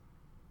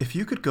If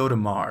you could go to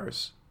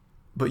Mars,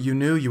 but you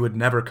knew you would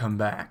never come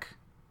back,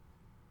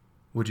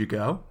 would you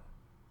go?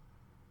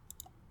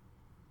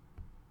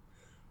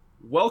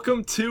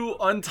 Welcome to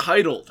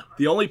Untitled,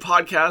 the only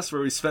podcast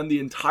where we spend the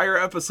entire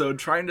episode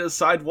trying to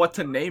decide what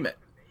to name it.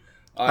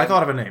 I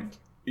thought of a name.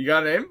 You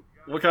got a name?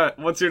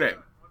 What's your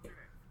name?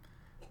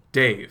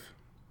 Dave.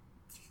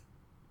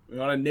 We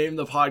want to name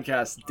the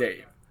podcast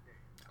Dave.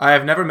 I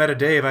have never met a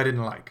Dave I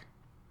didn't like.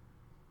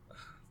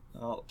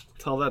 I'll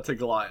tell that to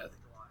Goliath.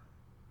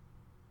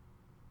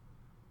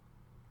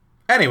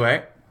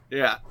 Anyway.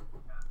 Yeah.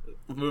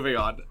 Moving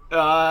on.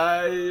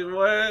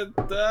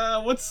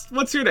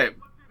 What's your name?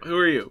 Who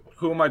are you?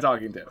 Who am I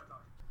talking to?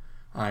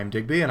 I'm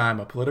Digby, and I'm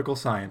a political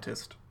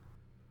scientist.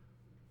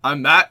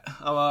 I'm Matt.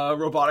 I'm a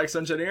robotics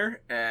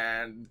engineer,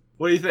 and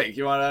what do you think?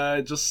 You want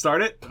to just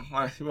start it?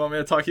 You want me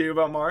to talk to you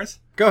about Mars?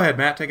 Go ahead,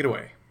 Matt. Take it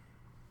away.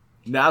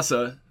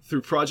 NASA,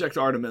 through Project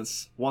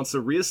Artemis, wants to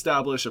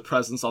reestablish a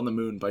presence on the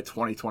moon by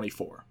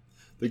 2024.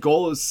 The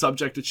goal is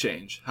subject to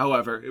change.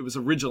 However, it was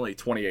originally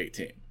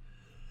 2018.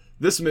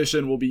 This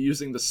mission will be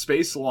using the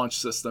Space Launch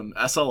System,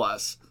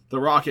 SLS,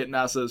 the rocket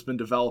NASA has been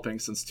developing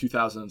since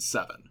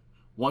 2007.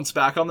 Once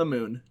back on the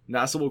moon,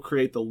 NASA will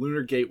create the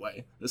Lunar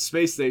Gateway, a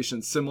space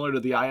station similar to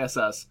the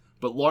ISS,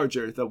 but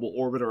larger that will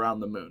orbit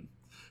around the moon.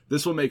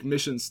 This will make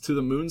missions to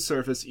the moon's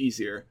surface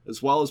easier,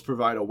 as well as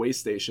provide a way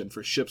station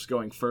for ships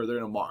going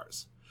further to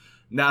Mars.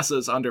 NASA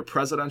is under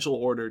presidential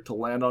order to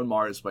land on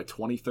Mars by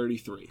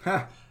 2033.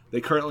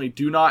 They currently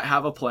do not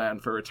have a plan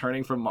for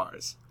returning from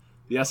Mars.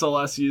 The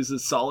SLS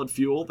uses solid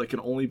fuel that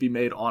can only be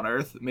made on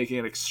Earth, making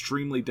it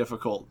extremely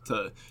difficult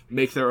to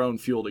make their own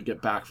fuel to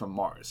get back from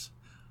Mars.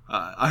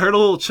 I heard a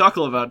little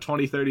chuckle about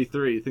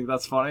 2033. You think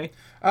that's funny?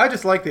 I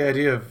just like the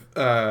idea of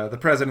the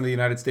President of the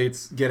United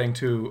States getting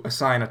to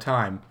assign a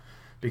time.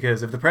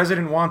 Because if the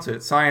President wants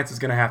it, science is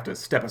going to have to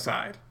step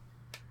aside.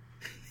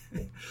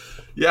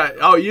 Yeah.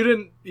 Oh, you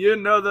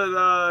didn't know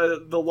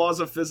that the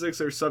laws of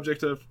physics are subject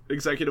to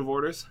executive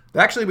orders?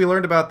 Actually, we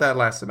learned about that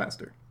last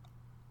semester.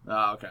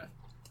 Oh, okay.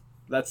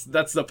 That's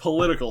the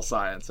political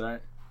science,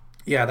 right?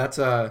 Yeah, that's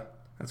what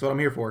I'm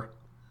here for.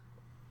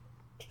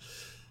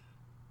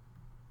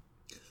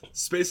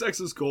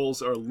 SpaceX's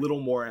goals are a little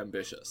more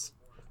ambitious.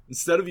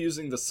 Instead of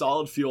using the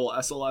solid fuel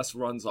SLS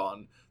runs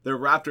on, their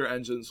Raptor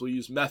engines will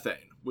use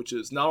methane, which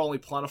is not only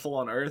plentiful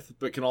on Earth,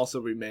 but can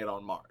also be made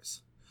on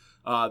Mars.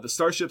 The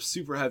Starship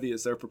Super Heavy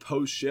is their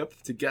proposed ship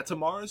to get to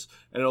Mars,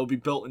 and it'll be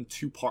built in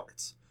two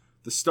parts.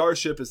 The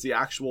Starship is the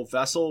actual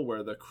vessel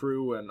where the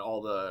crew and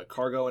all the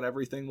cargo and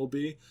everything will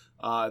be,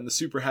 and the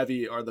Super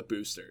Heavy are the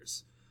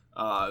boosters.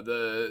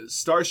 The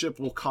Starship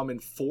will come in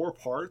four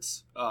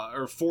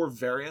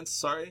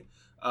variants,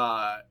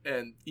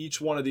 and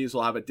each one of these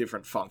will have a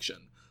different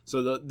function.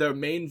 So their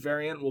main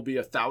variant will be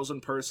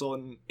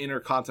 1,000-person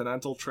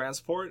intercontinental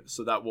transport,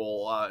 so that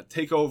will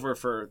take over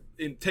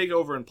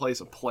in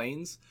place of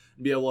planes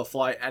and be able to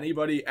fly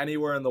anybody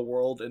anywhere in the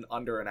world in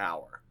under an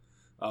hour.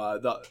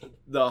 The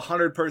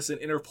 100-person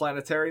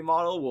interplanetary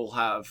model will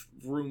have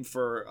room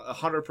for a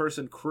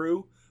 100-person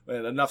crew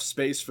and enough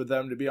space for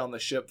them to be on the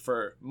ship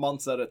for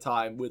months at a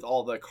time with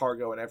all the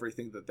cargo and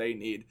everything that they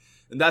need.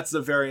 And that's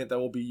the variant that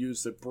will be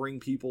used to bring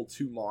people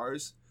to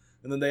Mars.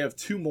 And then they have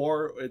two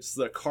more. It's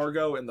the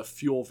cargo and the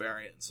fuel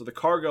variant. So the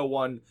cargo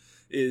one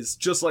is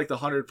just like the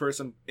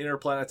 100-person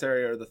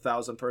interplanetary or the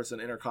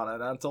 1,000-person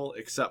intercontinental,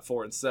 except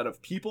for instead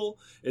of people,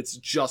 it's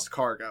just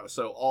cargo.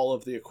 So all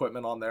of the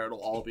equipment on there, it'll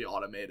all be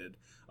automated.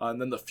 And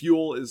then the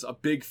fuel is a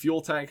big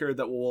fuel tanker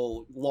that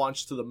will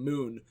launch to the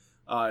moon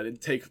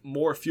and take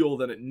more fuel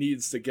than it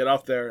needs to get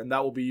up there. And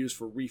that will be used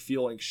for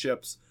refueling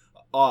ships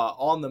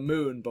on the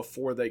moon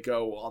before they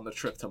go on the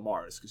trip to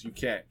Mars, because you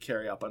can't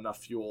carry up enough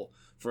fuel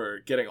for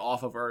getting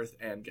off of Earth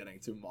and getting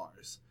to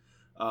Mars.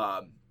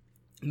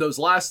 Those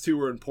last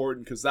two are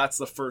important because that's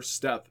the first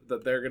step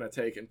that they're going to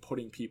take in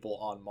putting people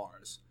on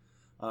Mars.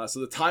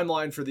 So the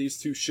timeline for these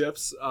two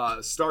ships,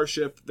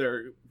 Starship,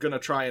 they're going to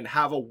try and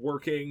have a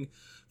working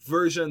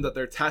version that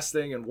they're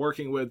testing and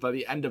working with by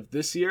the end of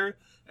this year,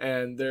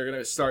 and they're going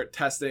to start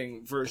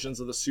testing versions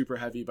of the Super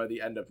Heavy by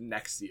the end of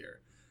next year.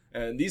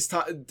 And these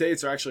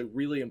dates are actually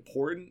really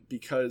important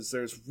because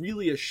there's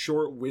really a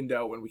short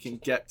window when we can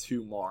get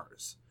to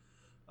Mars.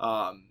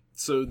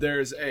 So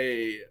there's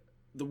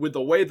with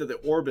the way that the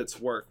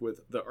orbits work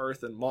with the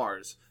Earth and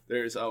Mars,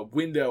 there's a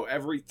window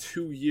every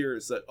 2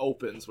 years that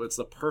opens, where it's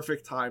the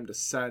perfect time to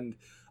send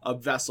a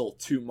vessel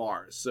to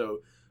Mars. So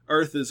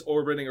Earth is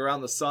orbiting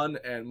around the sun,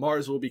 and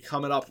Mars will be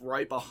coming up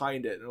right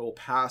behind it, and it will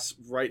pass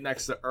right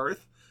next to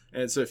Earth.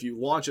 And so if you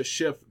launch a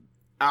ship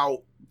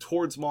out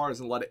towards Mars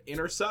and let it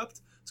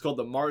intercept, it's called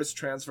the Mars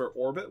Transfer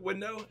Orbit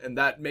window, and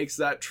that makes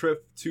that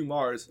trip to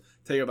Mars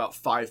take about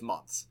 5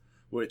 months,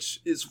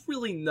 which is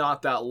really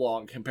not that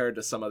long compared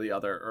to some of the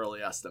other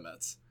early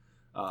estimates.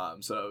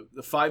 So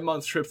the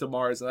 5-month trip to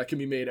Mars, and that can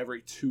be made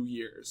every 2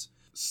 years.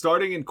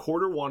 Starting in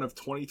Q1 of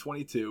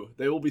 2022,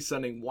 they will be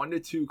sending 1 to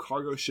 2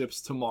 cargo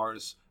ships to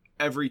Mars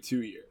every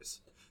 2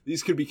 years.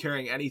 These could be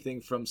carrying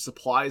anything from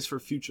supplies for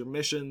future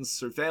missions,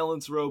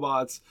 surveillance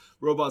robots,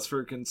 robots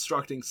for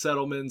constructing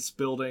settlements,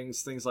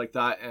 buildings, things like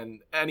that,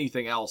 and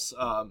anything else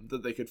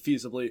that they could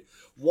feasibly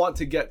want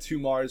to get to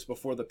Mars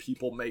before the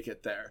people make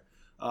it there.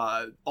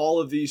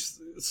 All of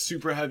these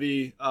super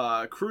heavy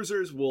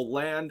cruisers will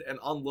land and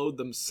unload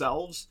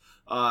themselves.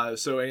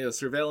 So any of the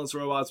surveillance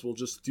robots will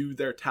just do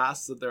their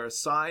tasks that they're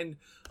assigned.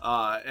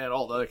 And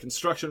all the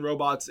construction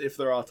robots, if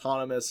they're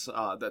autonomous,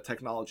 that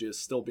technology is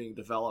still being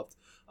developed.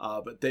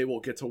 But they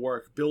will get to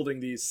work building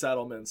these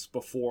settlements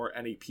before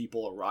any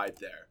people arrive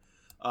there.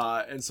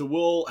 And so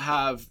we'll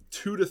have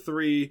 2 to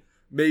 3,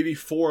 maybe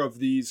 4 of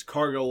these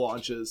cargo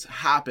launches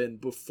happen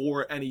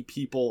before any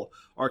people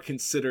are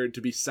considered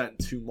to be sent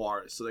to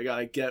Mars. So they got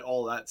to get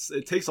all that.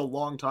 It takes a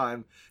long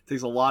time. It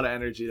takes a lot of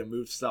energy to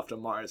move stuff to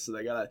Mars. So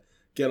they got to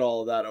get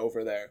all of that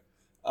over there.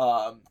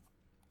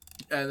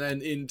 And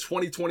then in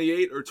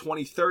 2028 or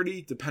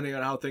 2030, depending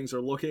on how things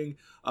are looking,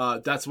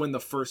 that's when the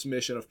first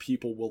mission of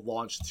people will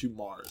launch to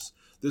Mars.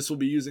 This will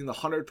be using the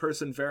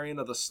 100-person variant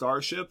of the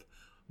Starship,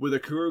 with a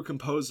crew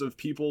composed of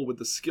people with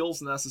the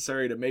skills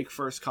necessary to make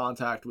first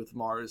contact with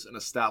Mars and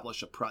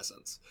establish a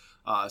presence.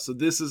 So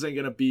this isn't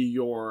going to be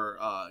your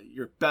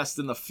best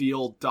in the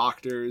field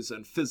doctors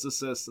and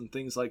physicists and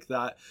things like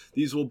that.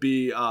 These will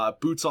be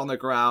boots on the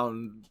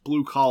ground,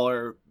 blue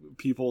collar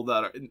people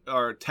that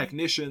are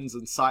technicians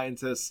and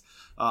scientists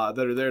that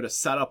are there to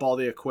set up all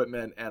the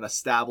equipment and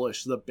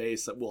establish the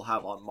base that we'll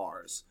have on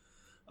Mars.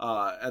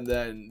 And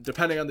then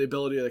depending on the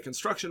ability of the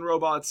construction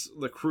robots,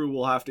 the crew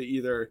will have to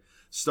either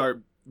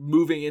start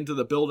moving into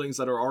the buildings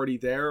that are already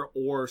there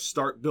or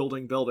start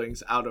building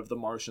buildings out of the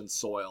Martian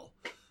soil.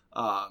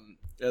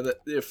 And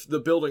if the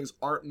buildings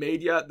aren't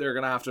made yet, they're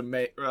going to have to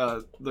make,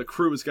 the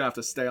crew is going to have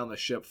to stay on the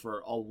ship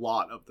for a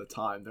lot of the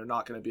time. They're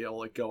not going to be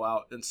able to go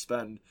out and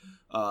spend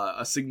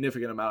a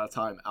significant amount of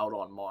time out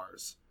on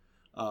Mars.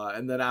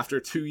 And then after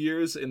 2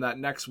 years, in that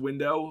next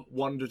window,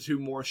 1 to 2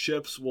 more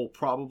ships will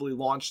probably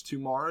launch to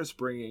Mars,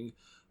 bringing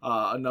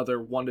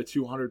another 1 to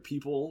 200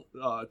 people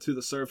to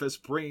the surface,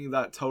 bringing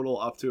that total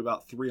up to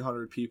about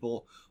 300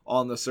 people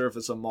on the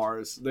surface of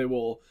Mars. They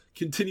will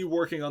continue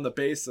working on the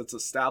base that's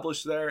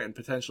established there and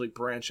potentially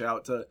branch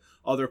out to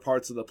other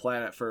parts of the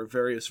planet for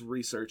various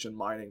research and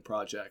mining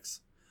projects.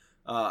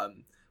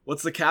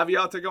 What's the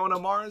caveat to going to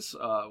Mars?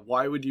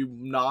 Why would you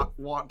not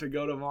want to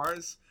go to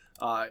Mars?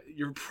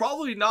 You're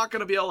probably not going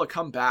to be able to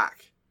come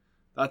back.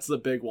 That's the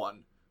big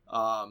one.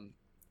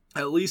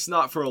 At least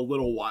not for a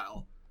little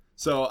while.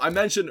 So I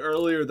mentioned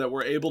earlier that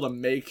we're able to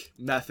make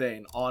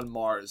methane on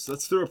Mars.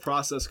 That's through a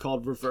process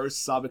called reverse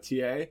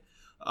Sabatier.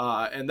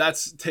 And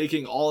that's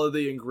taking all of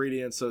the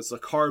ingredients. So it's the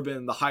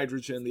carbon, the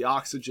hydrogen, the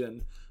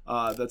oxygen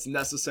that's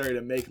necessary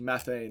to make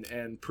methane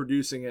and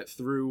producing it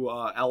through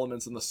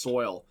elements in the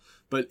soil.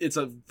 But it's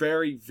a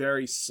very,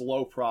 very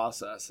slow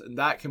process. And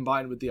that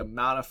combined with the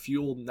amount of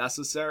fuel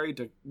necessary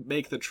to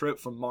make the trip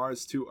from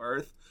Mars to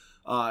Earth,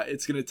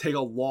 it's going to take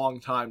a long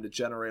time to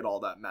generate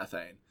all that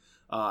methane.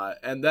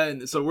 And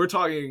then, so we're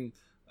talking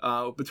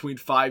between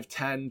 5,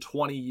 10,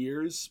 20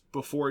 years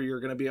before you're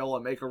going to be able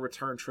to make a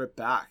return trip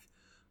back.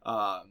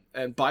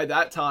 And by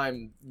that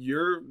time,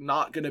 you're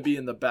not going to be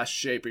in the best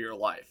shape of your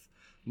life.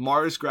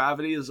 Mars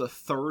gravity is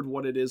 1/3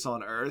 what it is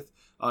on Earth.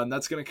 And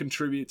that's going to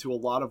contribute to a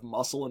lot of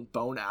muscle and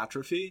bone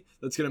atrophy.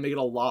 That's going to make it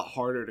a lot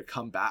harder to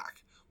come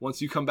back. Once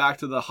you come back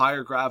to the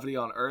higher gravity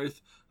on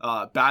Earth,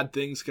 bad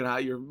things can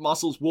happen. Your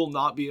muscles will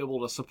not be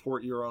able to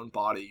support your own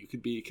body. You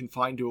could be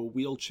confined to a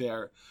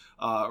wheelchair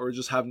or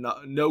just have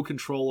no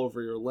control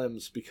over your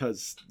limbs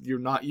because you're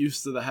not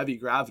used to the heavy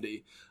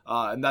gravity.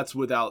 And that's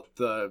without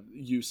the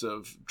use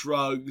of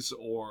drugs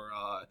or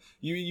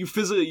you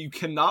physically, you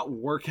cannot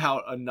work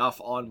out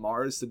enough on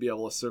Mars to be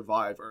able to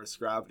survive Earth's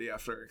gravity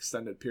after an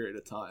extended period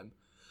of time.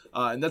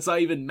 And that's not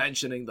even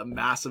mentioning the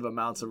massive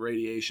amounts of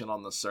radiation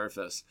on the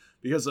surface.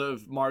 Because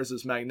of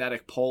Mars's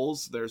magnetic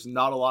poles, there's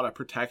not a lot of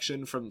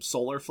protection from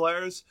solar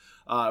flares,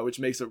 which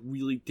makes it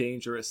really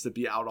dangerous to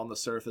be out on the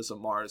surface of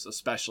Mars,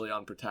 especially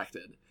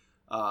unprotected.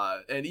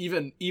 And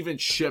even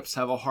ships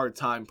have a hard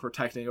time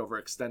protecting over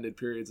extended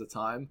periods of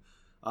time.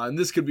 And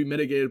this could be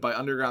mitigated by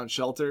underground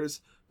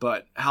shelters,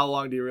 but how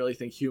long do you really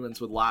think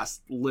humans would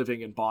last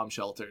living in bomb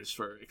shelters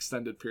for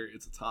extended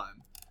periods of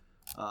time?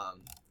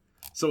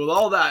 So with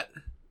all that,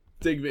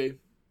 Digby,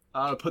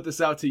 I'm going to put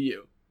this out to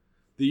you.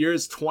 The year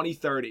is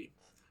 2030.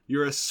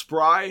 You're a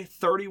spry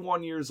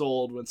 31 years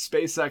old when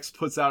SpaceX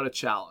puts out a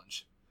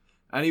challenge.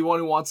 Anyone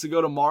who wants to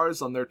go to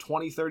Mars on their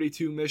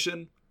 2032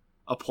 mission,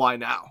 apply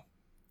now.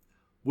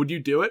 Would you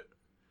do it?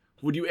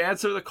 Would you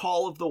answer the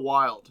call of the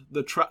wild,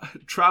 the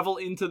travel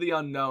into the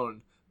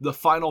unknown, the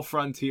final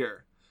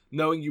frontier,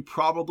 knowing you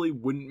probably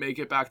wouldn't make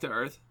it back to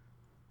Earth?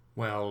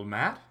 Well,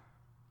 Matt,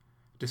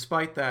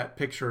 despite that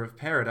picture of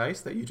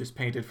paradise that you just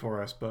painted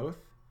for us both,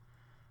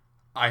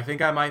 I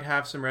think I might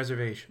have some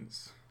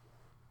reservations.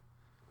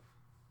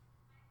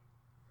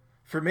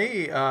 For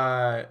me,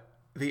 the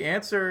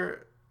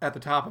answer at the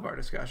top of our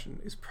discussion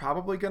is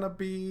probably going to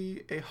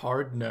be a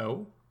hard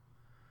no.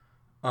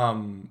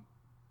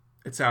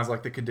 It sounds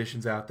like the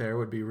conditions out there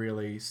would be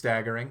really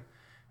staggering.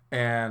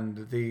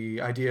 and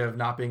the idea of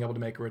not being able to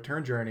make a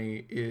return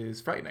journey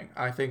is frightening.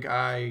 I think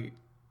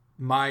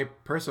my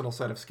personal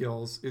set of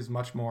skills is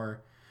much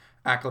more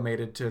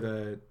acclimated to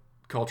the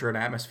culture and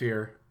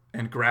atmosphere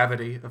and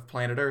gravity of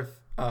planet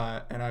Earth,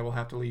 and I will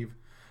have to leave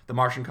the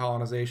Martian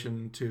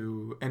colonization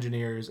to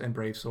engineers and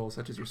brave souls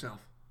such as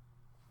yourself.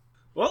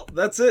 Well,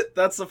 that's it.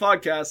 That's the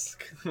podcast.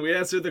 We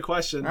answered the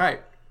question. All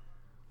right.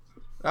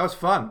 That was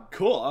fun.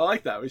 Cool. I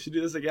like that. We should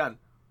do this again.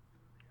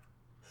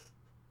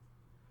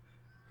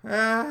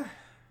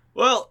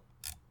 Well,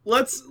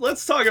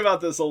 let's talk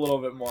about this a little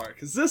bit more,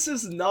 because this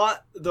is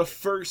not the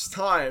first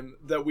time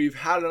that we've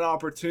had an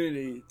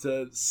opportunity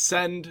to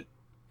send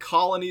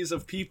colonies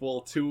of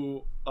people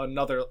to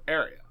another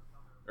area,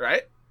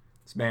 right?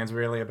 This man's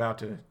really about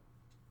to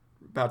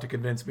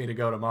convince me to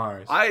go to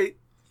Mars.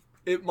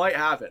 It might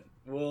happen.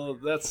 Well,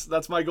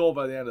 that's my goal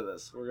by the end of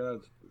this.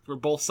 We're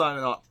both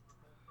signing up.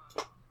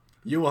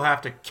 You will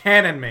have to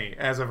canon me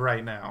as of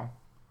right now.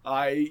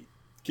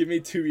 Give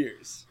me 2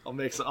 years.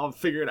 I'll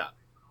figure it out.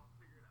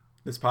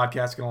 This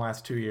podcast's gonna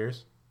last 2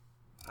 years.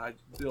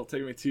 It'll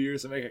take me 2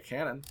 years to make a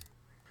canon.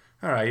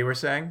 All right, you were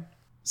saying?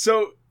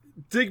 So,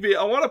 Digby,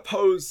 I want to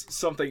pose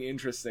something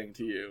interesting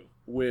to you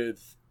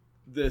with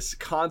this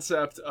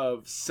concept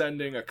of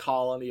sending a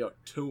colony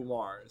to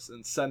Mars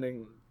and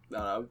sending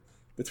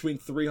between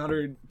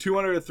 200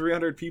 to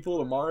 300 people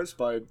to Mars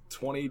by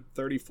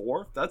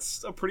 2034.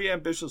 That's a pretty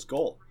ambitious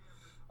goal.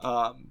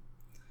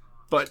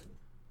 But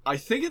I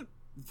think it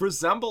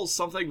resembles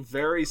something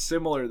very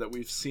similar that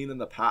we've seen in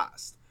the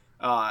past.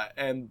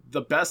 And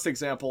the best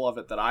example of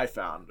it that I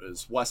found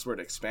is westward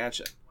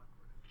expansion.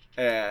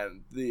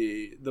 And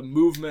the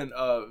movement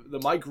of the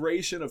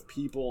migration of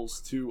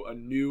peoples to a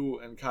new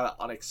and kind of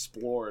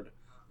unexplored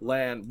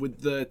land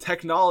with the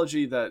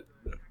technology that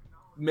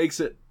makes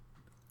it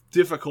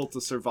difficult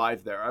to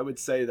survive there. I would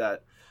say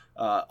that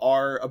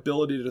our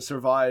ability to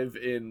survive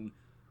in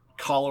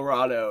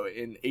Colorado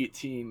in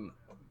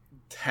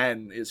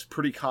 1810 is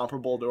pretty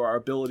comparable to our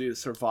ability to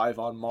survive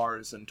on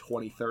Mars in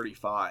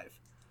 2035.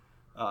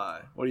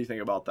 What do you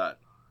think about that?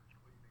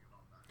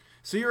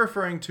 So you're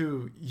referring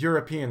to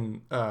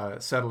European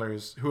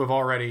settlers who have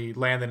already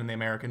landed in the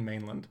American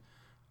mainland,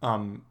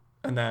 and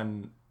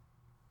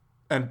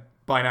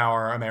by now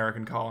are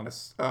American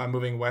colonists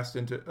moving west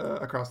into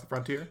across the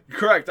frontier?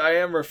 Correct. I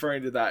am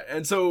referring to that.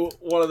 And so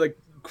one of the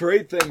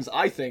great things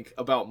I think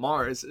about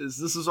Mars is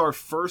this is our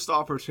first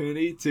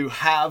opportunity to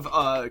have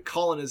a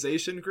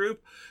colonization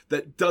group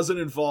that doesn't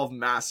involve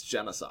mass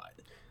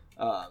genocide.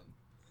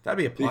 That'd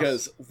be a plus.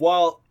 Because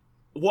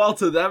while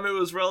to them it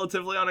was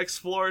relatively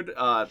unexplored,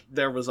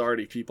 there was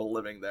already people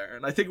living there.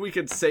 And I think we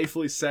can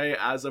safely say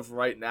as of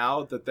right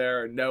now that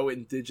there are no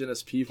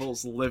indigenous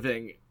peoples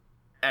living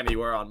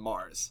anywhere on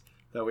Mars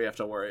that we have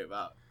to worry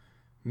about.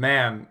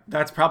 Man,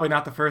 that's probably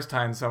not the first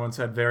time someone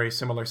said very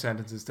similar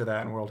sentences to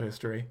that in world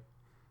history.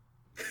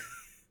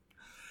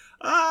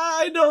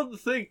 I don't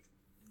think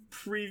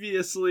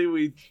previously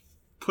we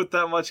put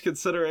that much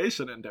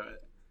consideration into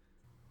it.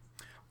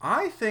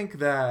 I think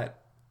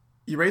that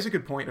you raise a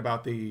good point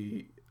about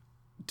the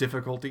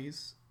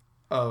difficulties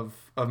of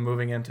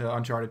moving into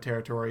uncharted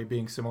territory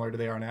being similar to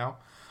they are now.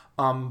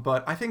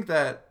 But I think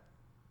that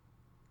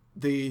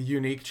the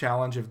unique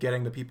challenge of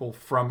getting the people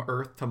from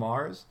Earth to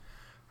Mars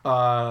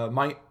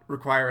might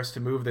require us to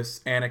move this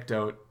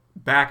anecdote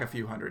back a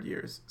few hundred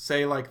years.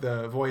 Say like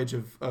the voyage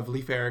of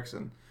Leif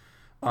Erikson.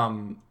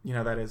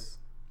 That is...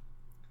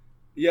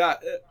 Yeah,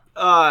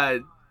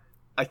 I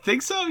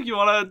think so. You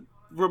want to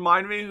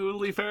remind me who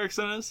Leif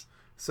Erikson is?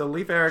 So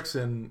Leif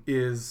Erikson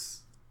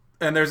is,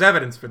 and there's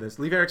evidence for this,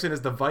 Leif Erikson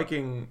is the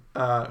Viking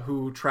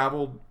who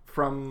traveled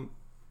from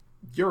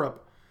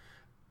Europe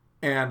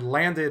and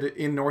landed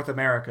in North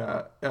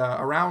America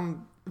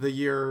around the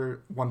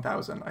year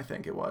 1000, I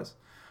think it was.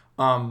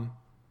 And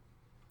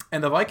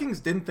the Vikings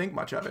didn't think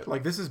much of it.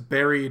 Like, this is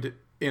buried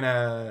in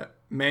a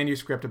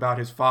manuscript about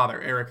his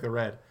father, Eric the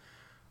Red.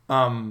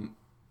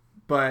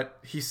 But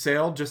he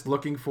sailed just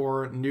looking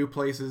for new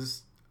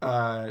places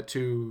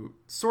to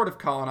sort of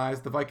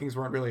colonize. The Vikings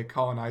weren't really a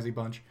colonizing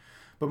bunch,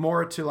 but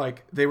more to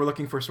like, they were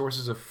looking for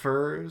sources of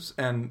furs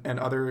and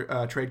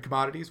other trade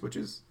commodities, which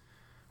is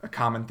a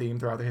common theme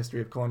throughout the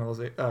history of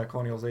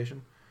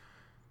colonialization.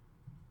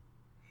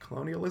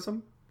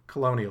 Colonialism?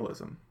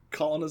 Colonialism.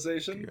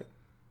 Colonization? Yeah.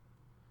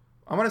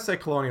 I'm going to say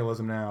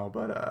colonialism now,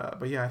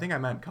 but yeah, I think I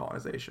meant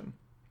colonization.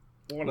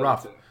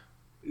 Rough.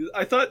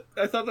 I thought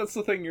that's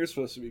the thing you're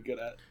supposed to be good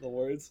at, the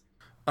words.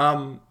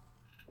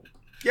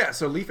 Yeah,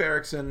 so Leif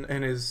Erikson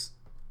and his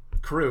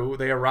crew,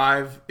 they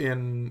arrive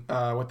in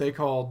what they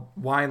call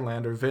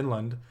Wineland or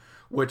Vinland,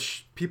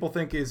 which people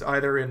think is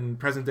either in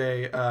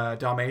present-day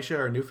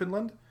Dalmatia or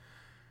Newfoundland.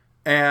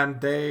 And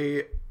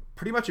they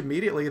pretty much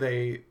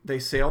immediately, they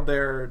sailed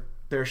their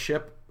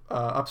ship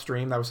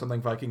upstream. That was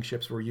something Viking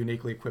ships were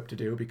uniquely equipped to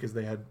do because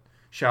they had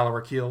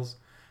shallower keels.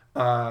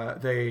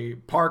 They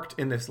parked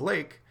in this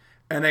lake,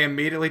 and they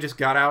immediately just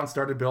got out and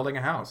started building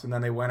a house. And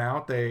then they went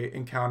out, they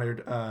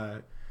encountered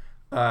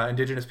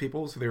indigenous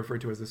peoples, who they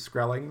referred to as the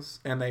Skrellings,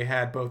 and they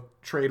had both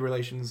trade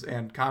relations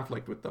and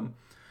conflict with them.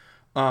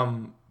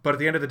 But at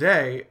the end of the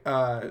day,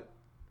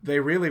 they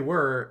really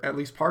were at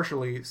least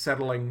partially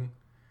settling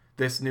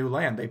this new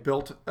land. They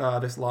built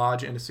this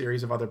lodge and a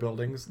series of other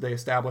buildings. They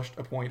established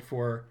a point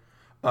for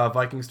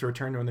Vikings to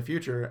return to in the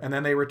future, and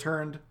then they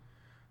returned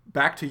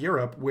back to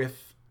Europe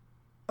with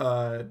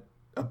a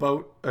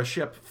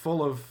ship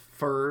full of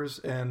furs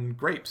and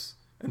grapes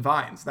and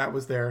vines. That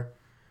was their.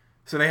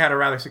 So they had a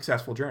rather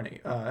successful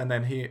journey, and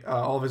then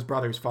all of his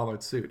brothers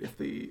followed suit, if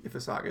the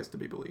saga is to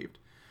be believed.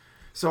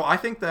 So I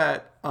think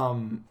that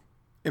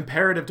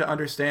imperative to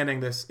understanding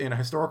this in a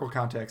historical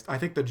context, I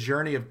think the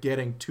journey of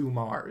getting to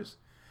Mars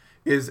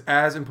is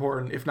as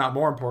important, if not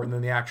more important,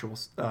 than the actual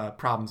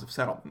problems of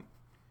settlement.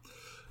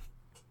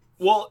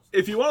 Well,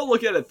 if you want to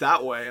look at it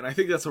that way, and I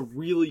think that's a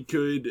really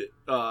good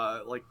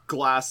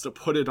glass to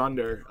put it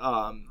under,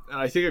 and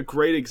I think a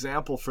great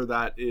example for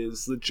that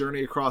is the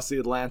journey across the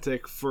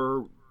Atlantic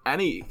for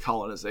any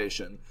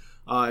colonization.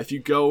 If you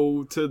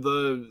go to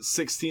the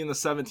 16 to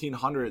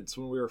 1700s,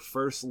 when we were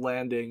first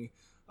landing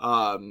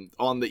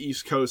on the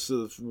east coast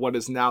of what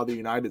is now the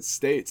United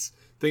States,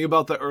 think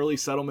about the early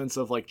settlements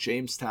of like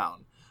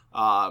Jamestown,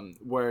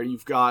 where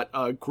you've got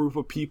a group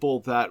of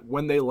people that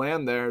when they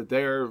land there,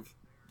 they're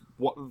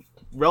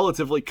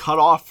relatively cut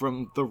off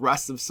from the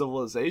rest of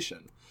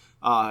civilization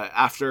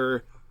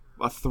after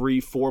a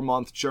 3-4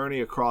 month journey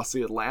across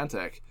the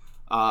Atlantic.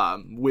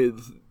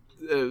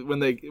 When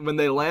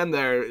they land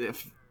there,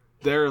 if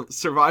they're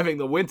surviving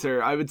the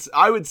winter, I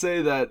would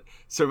say that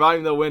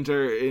surviving the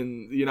winter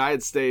in the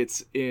United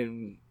States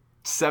in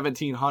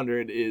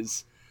 1700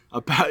 is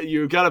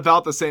you got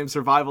about the same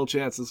survival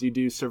chance as you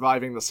do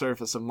surviving the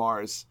surface of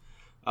Mars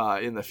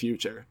in the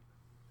future.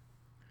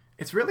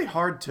 It's really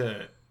hard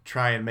to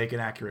try and make an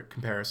accurate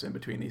comparison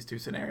between these two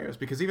scenarios,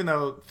 because even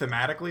though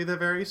thematically they're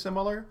very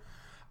similar,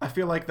 I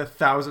feel like the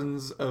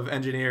thousands of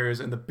engineers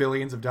and the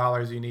billions of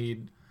dollars you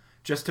need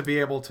just to be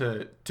able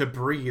to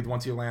breathe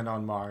once you land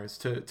on Mars,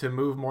 to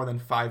move more than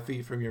 5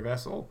 feet from your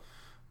vessel,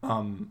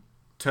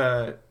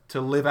 to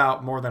live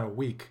out more than a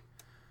week.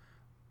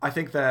 I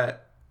think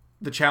that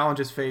the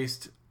challenges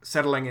faced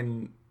settling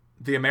in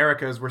the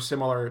Americas were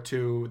similar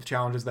to the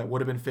challenges that would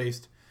have been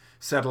faced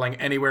settling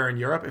anywhere in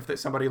Europe if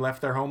somebody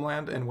left their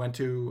homeland and went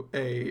to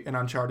an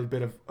uncharted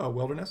bit of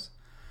wilderness.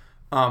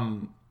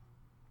 But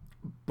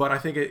I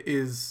think it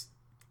is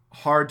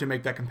hard to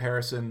make that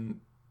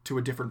comparison to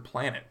a different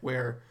planet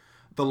where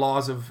the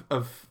laws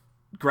of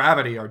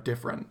gravity are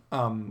different.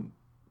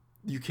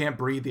 You can't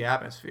breathe the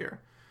atmosphere.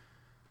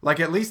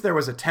 Like, at least there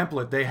was a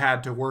template they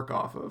had to work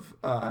off of,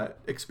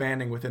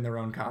 expanding within their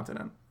own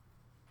continent.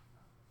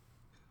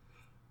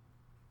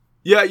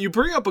 Yeah, you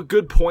bring up a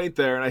good point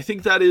there, and I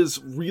think that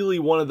is really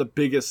one of the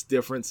biggest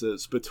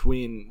differences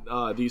between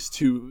these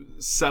two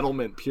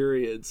settlement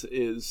periods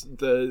is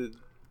the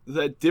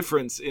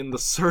difference in the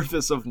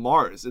surface of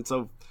Mars. It's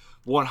a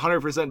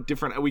 100%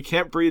 different. We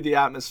can't breathe the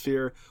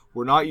atmosphere.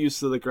 We're not used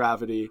to the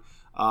gravity.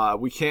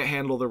 We can't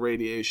handle the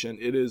radiation.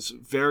 It is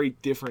very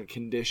different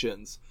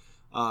conditions.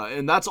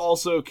 And that's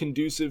also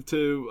conducive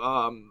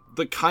to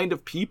the kind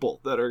of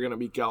people that are going to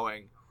be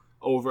going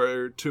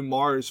over to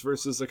Mars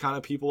versus the kind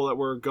of people that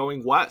were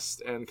going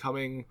west and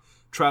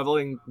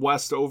traveling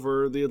west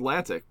over the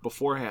Atlantic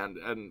beforehand,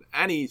 and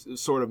any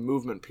sort of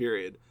movement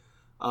period.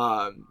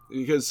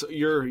 Because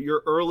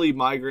your early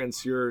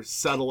migrants, your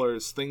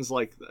settlers, things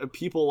like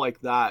people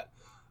like that,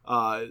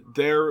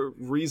 their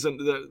reason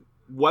that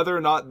whether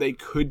or not they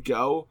could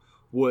go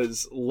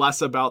was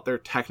less about their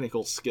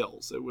technical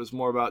skills. It was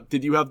more about,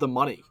 did you have the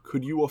money?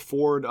 Could you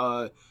afford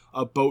a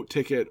boat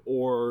ticket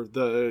or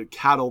the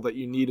cattle that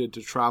you needed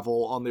to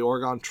travel on the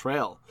Oregon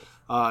Trail?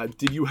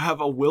 Did you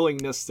have a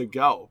willingness to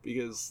go?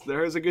 Because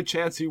there is a good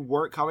chance you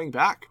weren't coming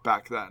back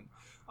then.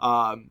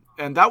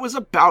 And that was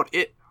about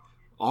it.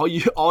 All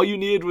you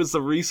needed was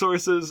the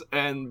resources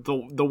and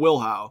the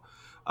will-how.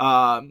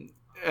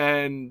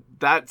 And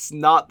that's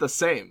not the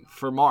same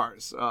for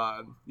Mars.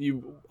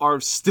 You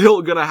are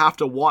still going to have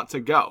to want to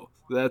go.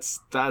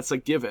 That's a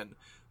given.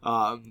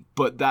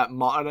 But that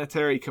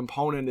monetary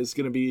component is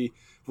going to be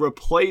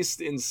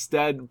replaced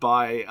instead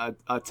by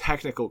a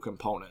technical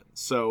component.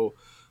 So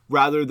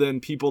rather than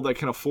people that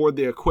can afford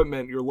the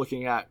equipment, you're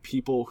looking at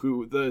people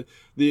who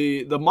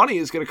the money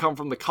is going to come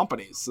from the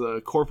companies, the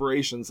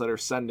corporations that are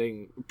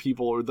sending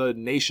people, or the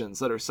nations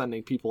that are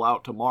sending people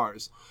out to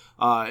Mars.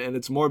 And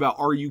it's more about,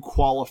 are you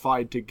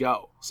qualified to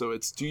go? So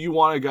it's, do you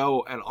want to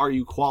go and are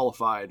you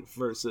qualified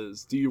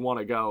versus do you want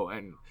to go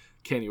and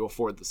can you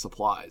afford the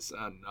supplies?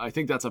 And I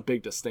think that's a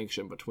big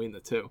distinction between the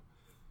two.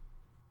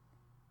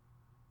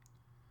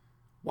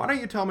 Why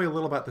don't you tell me a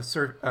little about the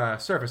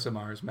surface of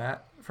Mars,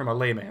 Matt, from a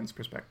layman's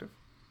perspective?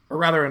 Or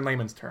rather, in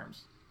layman's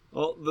terms.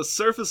 Well, the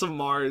surface of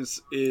Mars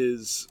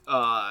is,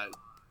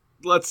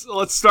 let's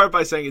start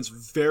by saying it's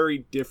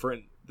very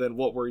different than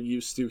what we're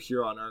used to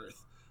here on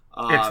Earth.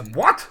 It's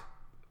what?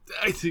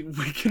 I think,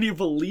 can you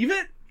believe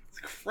it? It's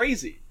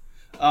crazy.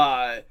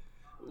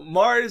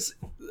 Mars,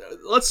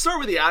 let's start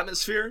with the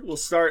atmosphere. We'll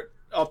start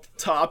up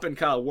top and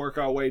kind of work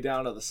our way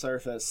down to the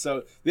surface.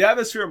 So the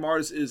atmosphere of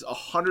Mars is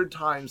 100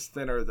 times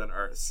thinner than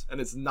Earth's,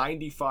 and it's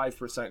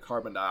 95%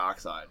 carbon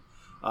dioxide.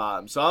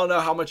 So I don't know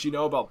how much you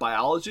know about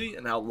biology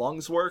and how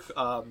lungs work,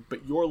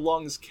 but your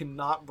lungs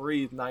cannot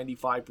breathe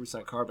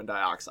 95% carbon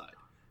dioxide.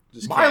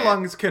 My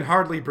lungs can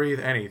hardly breathe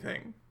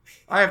anything.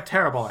 I have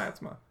terrible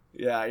asthma.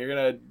 Yeah, you're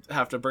going to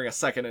have to bring a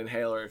second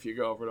inhaler if you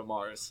go over to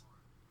Mars.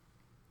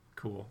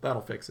 Cool.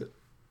 That'll fix it.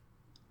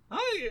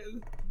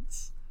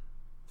 It's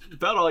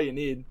about all you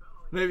need.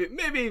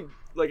 Maybe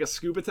like a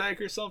scuba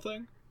tank or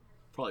something.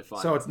 Probably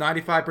fine. So it's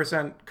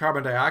 95%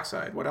 carbon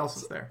dioxide. What else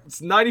is there? It's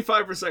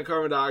 95%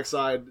 carbon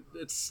dioxide.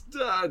 It's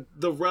the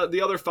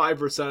other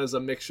 5% is a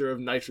mixture of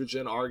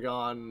nitrogen,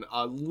 argon,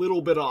 a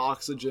little bit of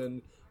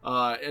oxygen,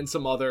 and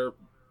some other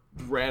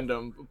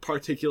random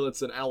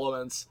particulates and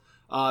elements.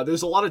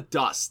 There's a lot of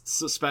dust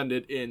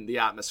suspended in the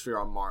atmosphere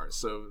on Mars.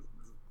 So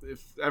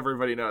if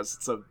everybody knows,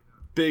 it's a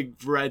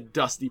big red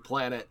dusty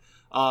planet.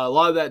 A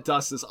lot of that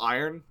dust is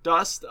iron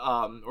dust,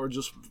 or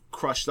just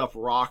crushed up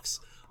rocks.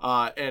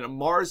 And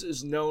Mars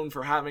is known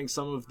for having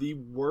some of the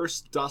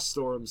worst dust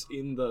storms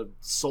in the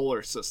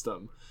solar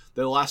system.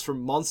 They last for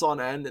months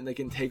on end, and they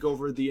can take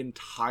over the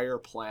entire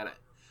planet.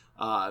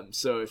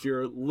 So if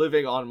you're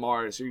living on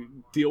Mars,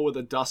 you deal with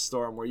a dust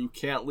storm where you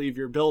can't leave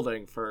your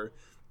building for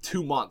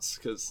 2 months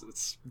because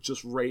it's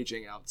just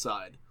raging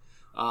outside.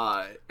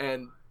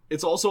 And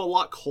it's also a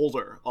lot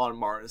colder on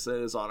Mars than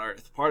it is on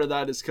Earth. Part of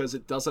that is because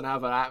it doesn't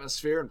have an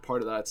atmosphere, and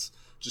part of that's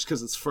just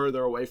because it's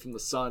further away from the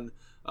sun.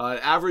 It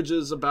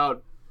averages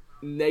about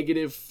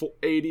negative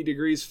 80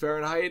 degrees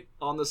Fahrenheit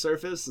on the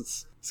surface.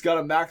 It's got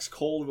a max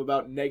cold of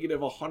about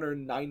negative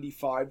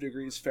 195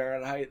 degrees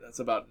Fahrenheit. That's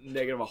about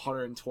negative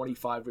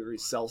 125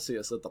 degrees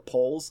Celsius at the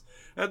poles.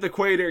 At the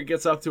equator, it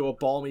gets up to a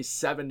balmy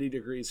 70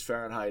 degrees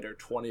Fahrenheit or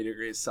 20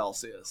 degrees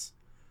Celsius.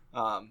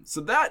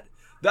 So that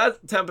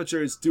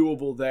temperature is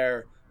doable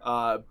there.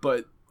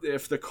 But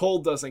if the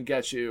cold doesn't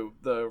get you,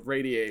 the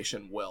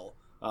radiation will.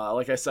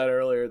 Like I said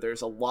earlier,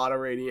 there's a lot of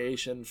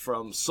radiation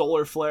from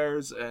solar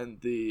flares, and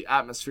the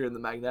atmosphere and the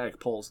magnetic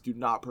poles do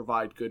not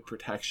provide good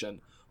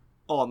protection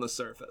on the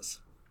surface.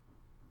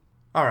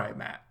 All right,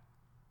 Matt.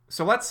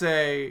 So let's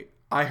say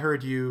I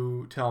heard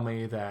you tell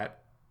me that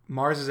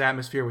Mars's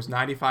atmosphere was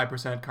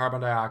 95% carbon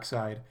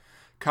dioxide,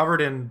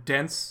 covered in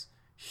dense,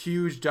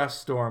 huge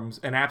dust storms,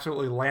 and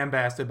absolutely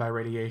lambasted by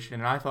radiation.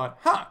 And I thought,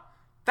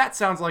 that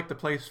sounds like the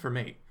place for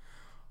me.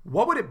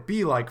 What would it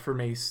be like for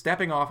me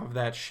stepping off of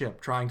that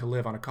ship trying to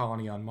live on a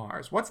colony on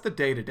Mars? What's the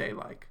day-to-day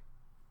like?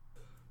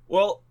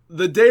 Well,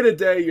 the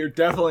day-to-day, you're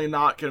definitely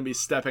not going to be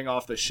stepping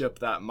off the ship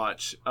that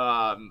much,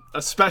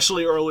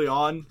 especially early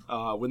on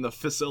when the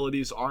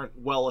facilities aren't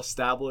well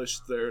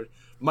established. There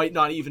might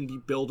not even be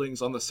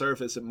buildings on the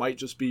surface. It might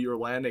just be your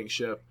landing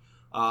ship.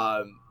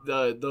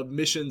 The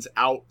missions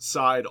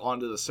outside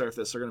onto the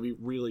surface are going to be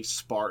really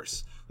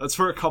sparse. That's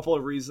for a couple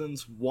of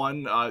reasons.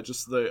 One,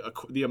 just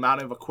the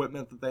amount of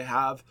equipment that they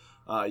have.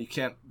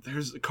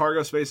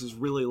 Cargo space is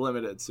really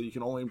limited, so you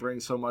can only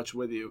bring so much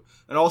with you.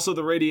 And also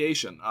the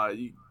radiation.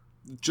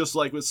 Just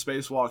like with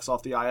spacewalks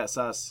off the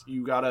ISS,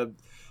 you gotta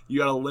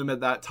limit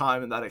that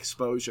time and that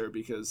exposure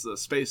because the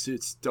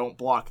spacesuits don't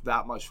block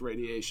that much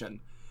radiation.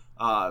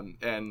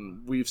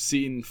 And we've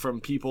seen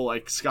from people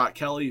like Scott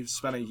Kelly, who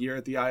spent a year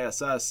at the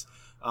ISS,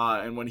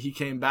 and when he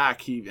came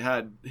back,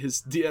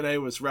 his DNA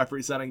was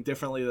representing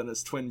differently than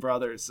his twin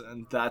brothers,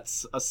 and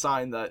that's a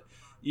sign that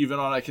even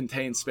on a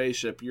contained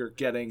spaceship, you're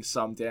getting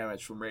some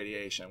damage from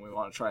radiation. We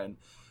want to try and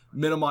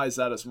minimize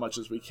that as much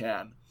as we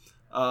can.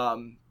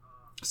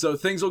 So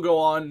things will go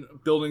on,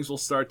 buildings will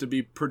start to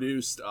be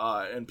produced,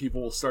 and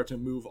people will start to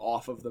move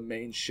off of the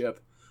main ship.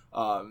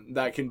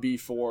 That can be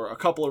for a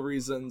couple of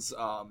reasons.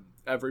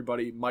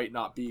 Everybody might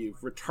not be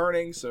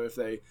returning, so if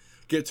they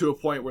get to a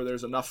point where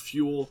there's enough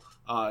fuel,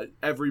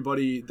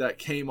 everybody that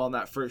came on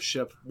that first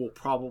ship will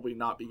probably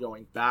not be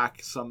going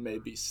back. Some may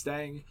be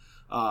staying.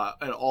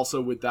 And also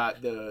with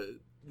that,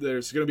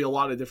 there's going to be a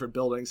lot of different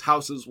buildings.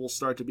 Houses will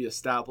start to be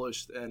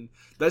established, and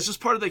that's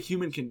just part of the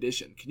human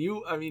condition. Can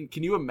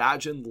you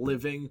imagine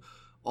living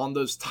on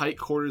those tight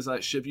quarters of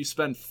that ship? You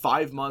spend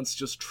 5 months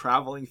just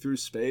traveling through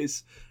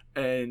space,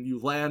 and you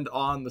land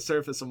on the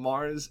surface of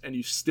Mars, and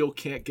you still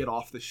can't get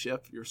off the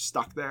ship. You're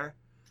stuck there.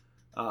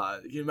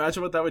 Can you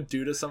imagine what that would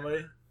do to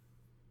somebody?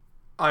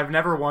 I've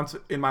never once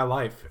in my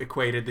life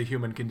equated the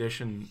human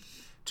condition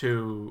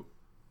to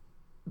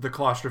the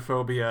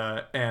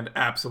claustrophobia and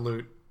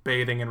absolute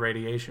bathing in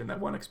radiation that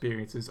one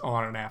experiences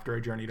on and after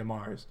a journey to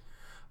Mars.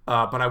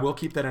 But I will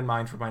keep that in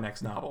mind for my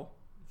next novel.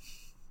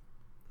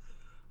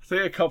 I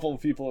think a couple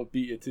of people have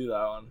beat you to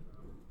that one.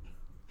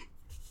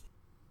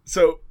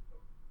 So,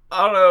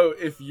 I don't know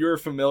if you're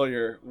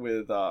familiar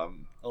with a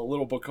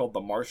little book called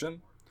The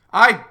Martian.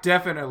 I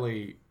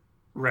definitely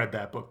read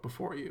that book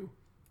before you.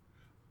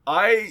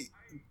 I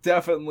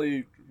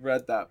definitely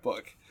read that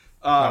book.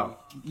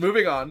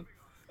 Moving on.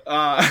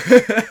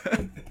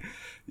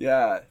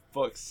 Yeah,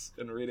 books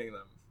and reading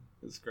them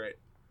is great.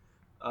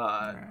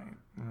 All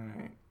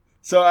right.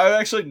 So I'm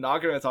actually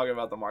not going to talk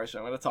about The Martian.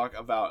 I'm going to talk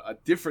about a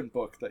different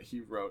book that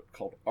he wrote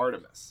called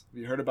Artemis.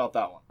 Have you heard about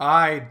that one?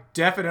 I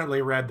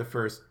definitely read the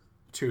first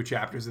 2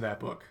 chapters of that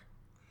book.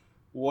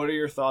 What are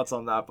your thoughts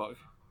on that book?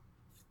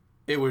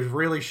 It was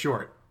really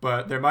short,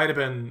 but there might have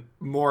been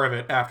more of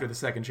it after the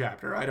second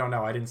chapter. I don't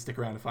know. I didn't stick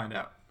around to find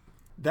out.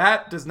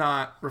 That does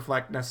not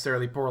reflect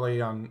necessarily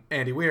poorly on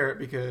Andy Weir,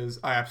 because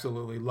I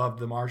absolutely loved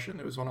The Martian.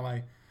 It was one of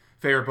my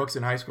favorite books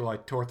in high school. I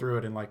tore through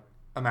it in like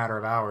a matter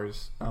of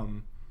hours.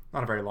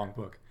 Not a very long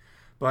book.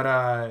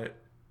 But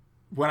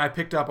when I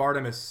picked up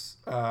Artemis,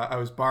 I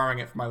was borrowing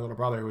it from my little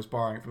brother, who was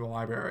borrowing it from the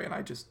library, and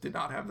I just did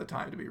not have the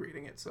time to be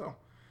reading it. So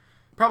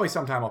probably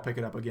sometime I'll pick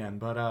it up again.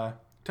 But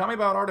tell me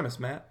about Artemis,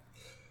 Matt.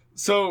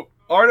 So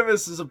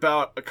Artemis is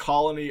about a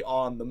colony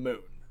on the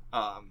moon.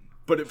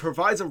 But it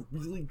provides a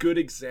really good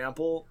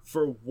example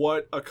for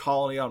what a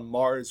colony on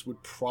Mars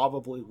would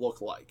probably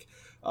look like.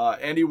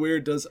 Andy Weir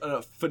does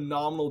a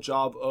phenomenal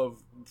job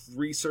of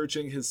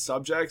researching his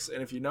subjects,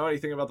 and if you know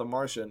anything about The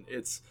Martian,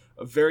 it's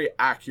a very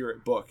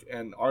accurate book,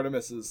 and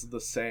Artemis is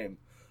the same.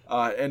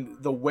 And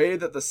the way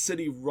that the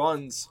city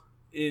runs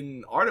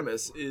in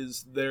Artemis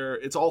is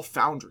it's all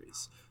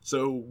foundries.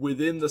 So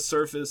within the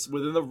surface,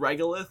 within the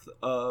regolith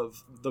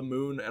of the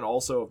moon and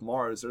also of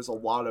Mars, there's a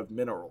lot of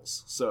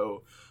minerals.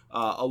 So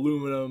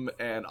aluminum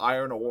and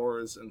iron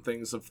ores and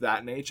things of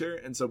that nature.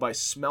 And so by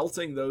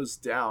smelting those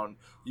down,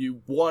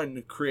 you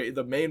create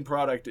the main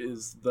product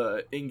is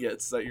the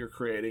ingots that you're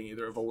creating,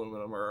 either of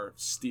aluminum or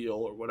steel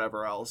or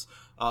whatever else.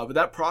 But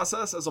that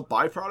process as a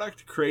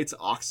byproduct creates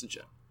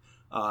oxygen.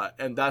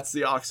 And that's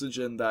the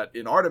oxygen that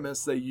in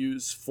Artemis they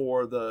use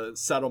for the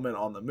settlement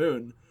on the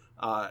moon.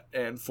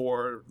 And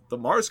for the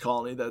Mars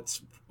colony,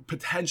 that's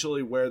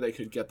potentially where they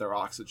could get their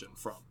oxygen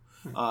from.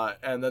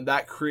 And then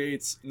that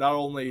creates not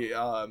only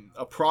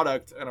a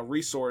product and a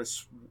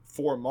resource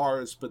for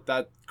Mars, but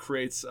that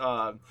creates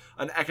an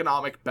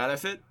economic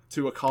benefit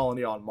to a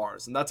colony on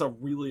Mars. And that's a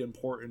really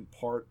important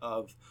part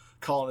of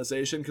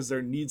colonization, because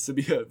there needs to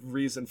be a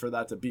reason for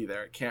that to be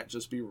there. It can't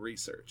just be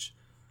research.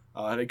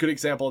 And a good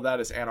example of that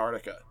is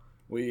Antarctica.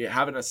 We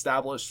haven't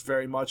established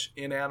very much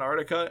in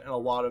Antarctica, and a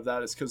lot of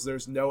that is because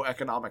there's no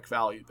economic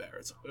value there.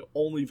 Its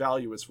only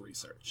value is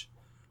research.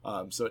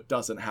 So it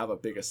doesn't have a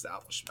big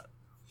establishment.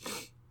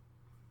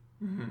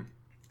 Mm-hmm.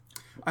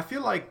 I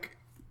feel like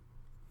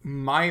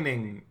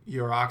mining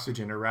your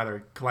oxygen, or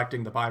rather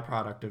collecting the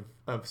byproduct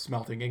of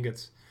smelting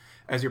ingots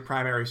as your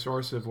primary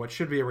source of what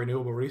should be a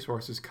renewable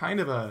resource, is kind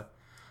of a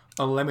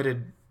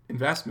limited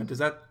investment.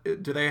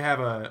 Do they have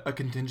a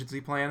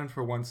contingency plan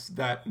for once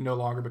that no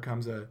longer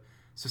becomes a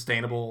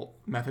sustainable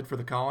method for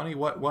the colony?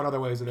 What other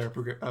ways are there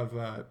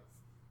of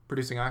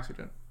producing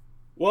oxygen?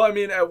 Well, I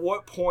mean, at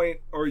what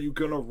point are you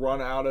going to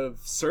run out of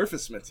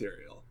surface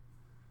material?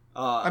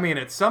 I mean,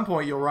 at some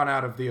point you'll run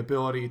out of the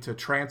ability to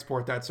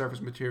transport that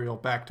surface material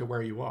back to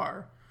where you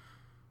are.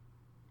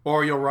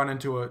 Or you'll run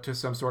into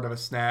some sort of a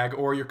snag,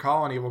 or your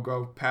colony will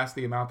go past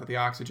the amount that the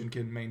oxygen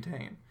can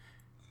maintain.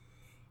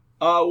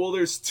 Well,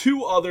 there's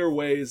 2 other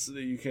ways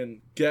that you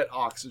can get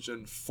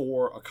oxygen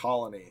for a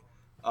colony,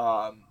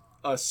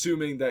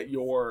 assuming that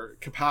your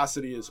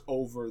capacity is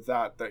over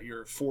that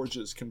your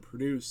forges can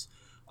produce.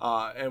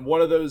 And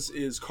one of those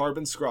is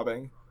carbon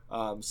scrubbing.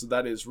 So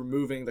that is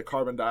removing the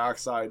carbon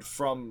dioxide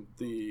from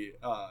the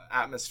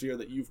atmosphere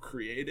that you've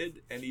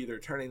created and either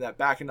turning that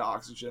back into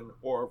oxygen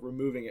or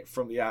removing it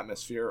from the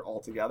atmosphere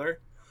altogether.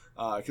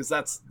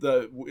 Because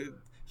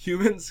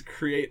humans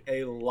create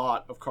a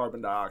lot of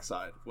carbon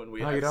dioxide when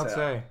we exhale. You don't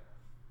say.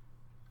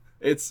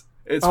 It's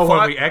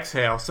when we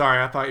exhale.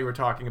 Sorry, I thought you were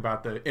talking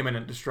about the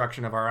imminent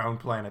destruction of our own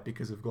planet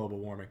because of global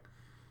warming.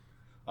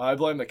 I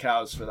blame the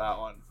cows for that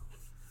one.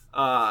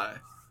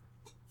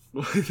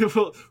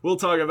 We'll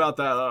talk about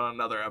that on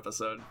another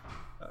episode.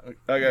 I've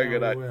got a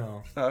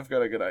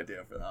good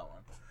idea for that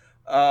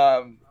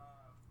one.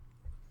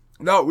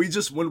 No,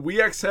 when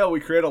we exhale, we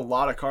create a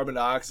lot of carbon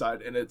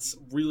dioxide, and it's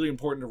really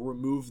important to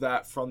remove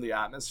that from the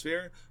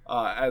atmosphere,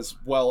 as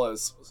well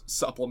as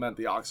supplement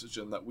the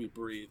oxygen that we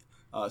breathe.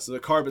 So the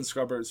carbon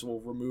scrubbers will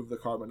remove the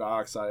carbon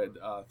dioxide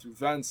through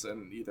vents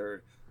and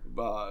either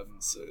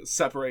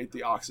separate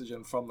the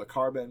oxygen from the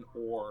carbon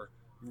or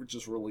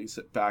just release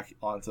it back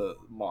onto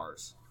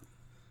Mars.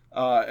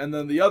 And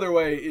then the other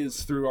way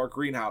is through our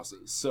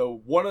greenhouses.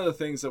 So one of the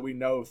things that we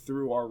know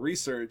through our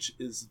research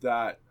is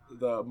that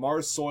the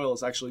Mars soil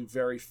is actually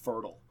very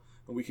fertile,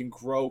 and we can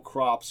grow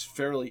crops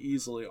fairly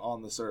easily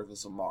on the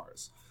surface of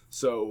Mars.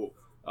 So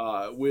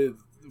with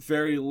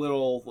very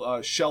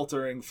little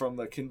sheltering from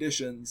the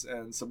conditions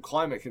and some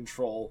climate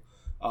control,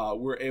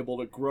 we're able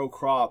to grow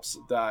crops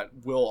that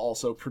will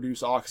also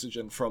produce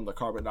oxygen from the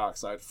carbon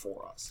dioxide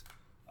for us.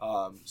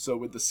 So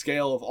with the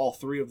scale of all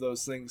 3 of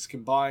those things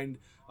combined,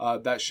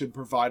 that should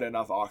provide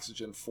enough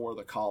oxygen for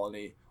the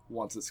colony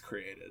once it's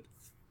created.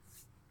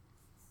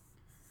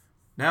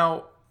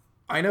 Now,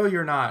 I know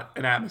you're not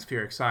an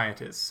atmospheric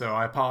scientist, so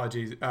I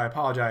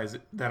apologize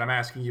that I'm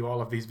asking you all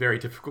of these very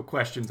difficult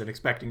questions and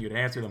expecting you to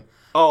answer them.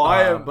 Oh,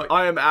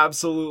 I am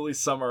absolutely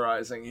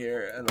summarizing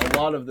here, and a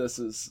lot of this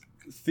is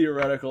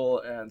theoretical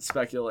and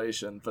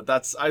speculation, but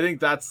I think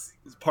that's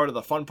part of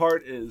the fun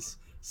part, is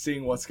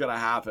seeing what's going to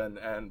happen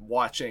and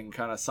watching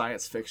kind of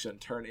science fiction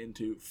turn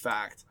into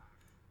fact.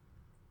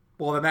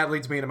 Well, then that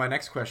leads me into my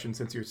next question,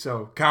 since you're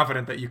so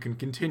confident that you can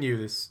continue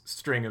this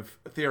string of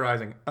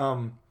theorizing.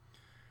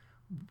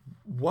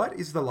 What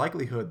is the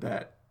likelihood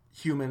that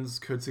humans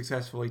could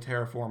successfully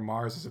terraform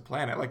Mars as a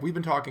planet? Like, we've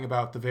been talking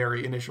about the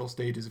very initial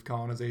stages of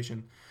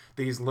colonization,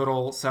 these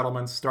little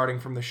settlements starting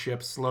from the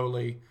ship,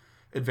 slowly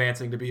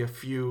advancing to be a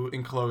few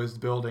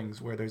enclosed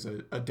buildings where there's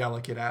a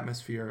delicate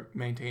atmosphere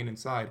maintained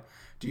inside.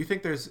 Do you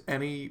think there's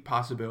any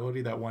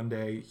possibility that one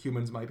day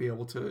humans might be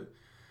able to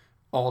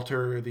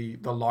alter the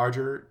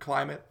larger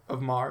climate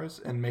of Mars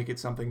and make it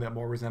something that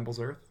more resembles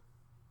Earth?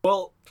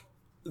 Well,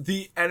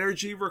 the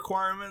energy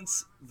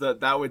requirements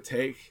that would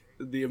take,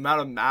 the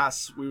amount of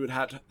mass we would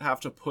have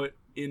to put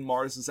in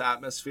Mars's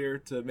atmosphere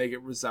to make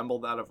it resemble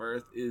that of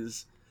Earth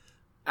is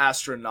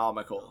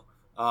astronomical.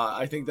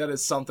 I think that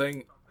is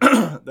something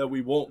that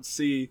we won't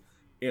see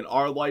in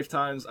our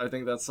lifetimes. I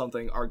think that's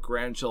something our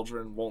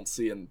grandchildren won't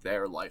see in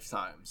their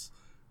lifetimes.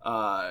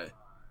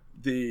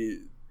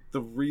 The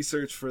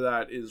research for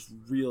that is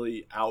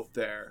really out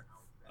there.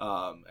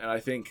 And I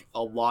think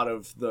a lot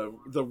of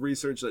the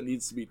research that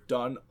needs to be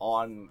done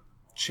on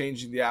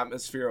changing the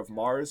atmosphere of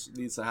Mars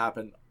needs to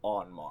happen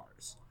on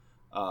Mars.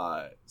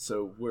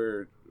 So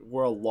we're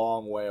a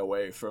long way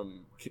away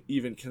from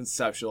even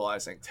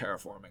conceptualizing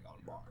terraforming on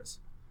Mars.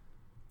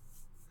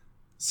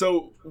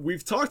 So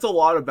we've talked a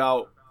lot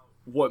about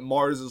what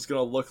Mars is going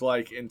to look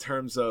like in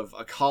terms of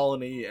a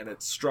colony and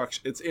its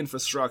structure, its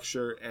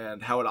infrastructure,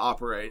 and how it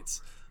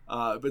operates.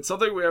 But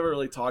something we haven't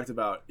really talked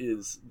about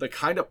is the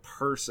kind of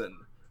person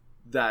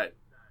that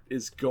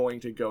is going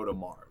to go to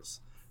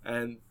Mars.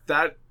 And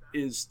that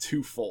is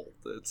twofold.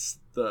 It's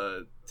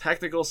the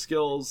technical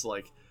skills,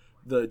 like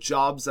the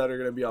jobs that are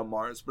going to be on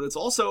Mars, but it's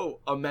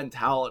also a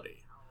mentality.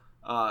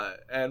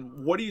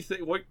 And what do you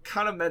think, what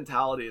kind of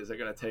mentality is it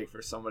going to take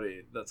for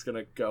somebody that's going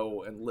to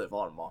go and live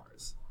on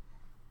Mars?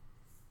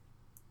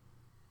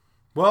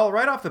 Well,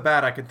 right off the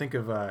bat, I can think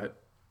of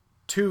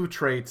two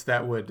traits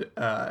that would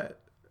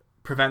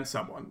prevent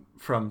someone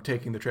from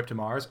taking the trip to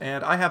Mars,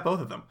 and I have both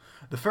of them.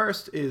 The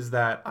first is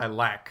that I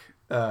lack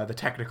the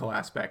technical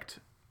aspect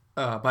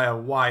by a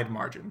wide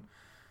margin.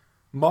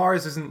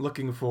 Mars isn't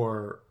looking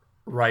for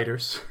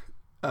writers.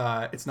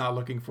 It's not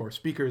looking for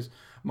speakers.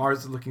 Mars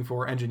is looking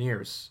for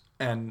engineers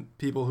and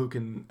people who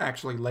can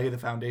actually lay the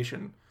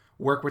foundation,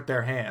 work with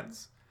their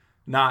hands,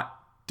 not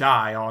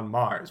die on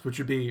Mars, which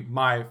would be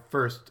my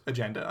first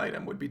agenda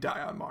item, would be die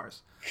on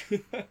Mars.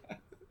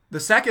 The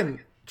second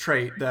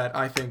trait that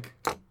I think,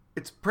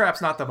 it's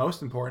perhaps not the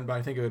most important, but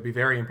I think it would be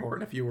very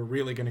important if you were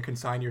really going to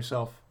consign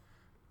yourself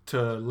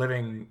to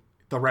living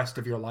the rest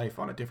of your life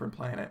on a different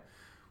planet,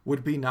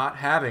 would be not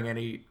having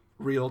any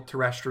real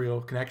terrestrial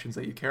connections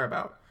that you care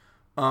about.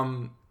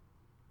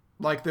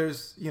 Like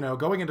there's,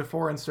 going into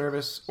foreign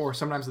service or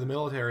sometimes the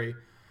military,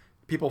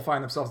 people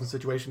find themselves in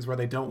situations where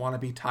they don't want to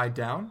be tied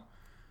down.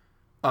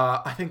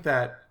 I think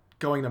that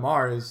going to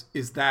Mars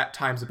is that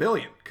times a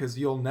billion, because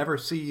you'll never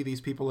see these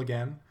people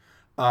again.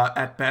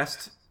 At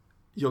best,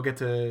 you'll get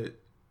to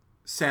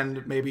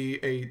send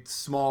maybe a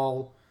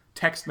small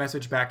text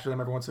message back to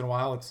them every once in a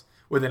while. It's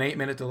with an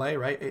 8-minute delay,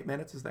 right? 8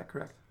 minutes, is that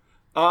correct?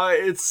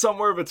 It's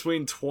somewhere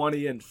between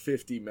 20 and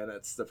 50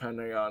 minutes,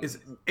 depending on is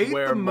 8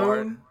 where the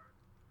moon?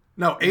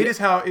 No, 8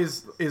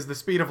 is the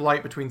speed of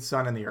light between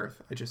sun and the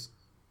Earth. I just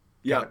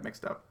got it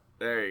mixed up.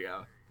 There you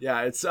go.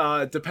 Yeah, it's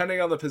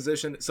depending on the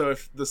position. So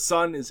if the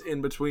sun is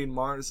in between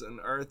Mars and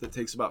Earth, it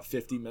takes about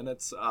 50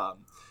 minutes.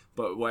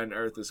 But when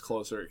Earth is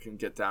closer, it can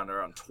get down to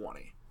around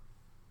 20.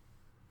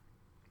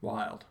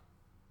 Wild.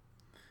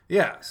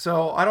 Yeah,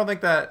 so I don't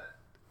think that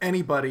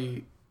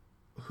anybody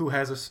who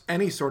has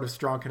any sort of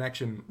strong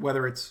connection,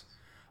 whether it's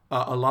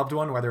a loved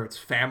one, whether it's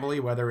family,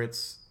 whether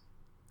it's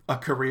a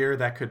career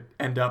that could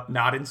end up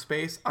not in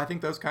space, I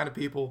think those kind of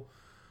people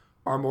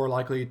are more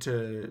likely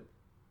to,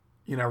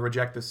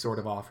 reject this sort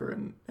of offer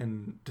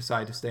and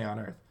decide to stay on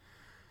Earth.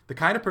 The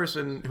kind of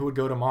person who would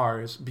go to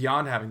Mars,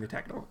 beyond having the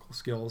technical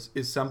skills,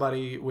 is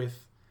somebody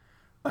with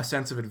a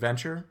sense of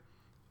adventure,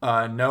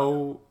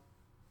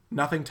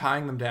 nothing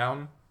tying them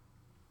down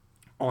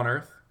on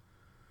Earth,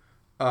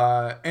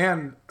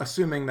 and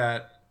assuming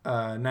that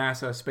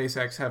NASA,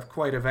 SpaceX have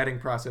quite a vetting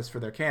process for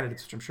their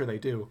candidates, which I'm sure they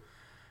do,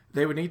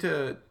 they would need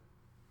to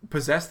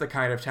possess the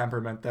kind of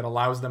temperament that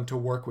allows them to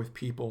work with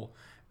people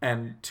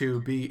and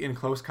to be in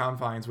close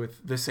confines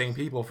with the same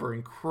people for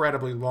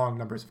incredibly long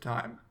numbers of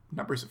time.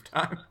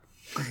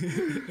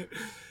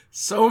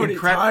 So many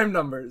time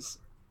numbers.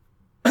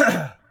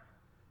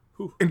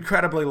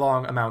 Incredibly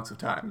long amounts of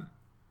time.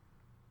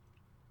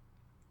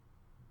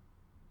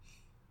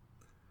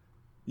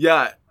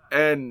 Yeah,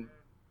 and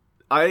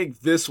I think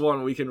this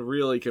one we can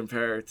really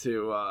compare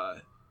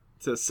to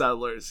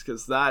Settlers,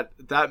 because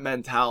that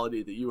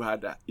mentality that you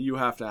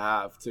have to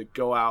have to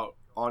go out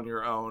on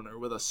your own or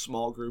with a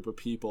small group of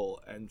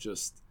people and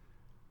just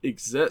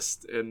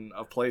exist in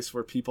a place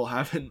where people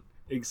haven't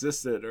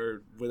existed,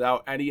 or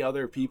without any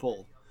other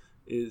people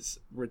is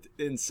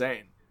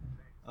insane.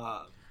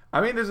 I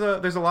mean, there's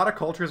a lot of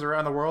cultures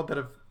around the world that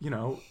have,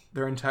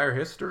 their entire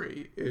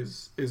history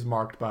is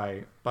marked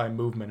by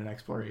movement and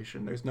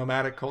exploration. There's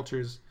nomadic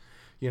cultures,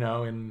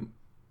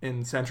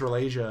 in Central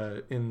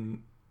Asia,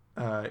 in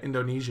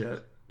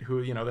Indonesia,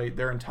 who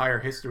their entire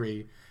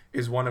history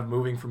is one of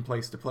moving from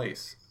place to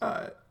place.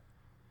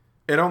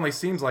 It only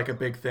seems like a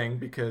big thing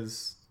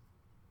because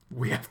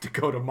we have to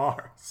go to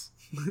Mars.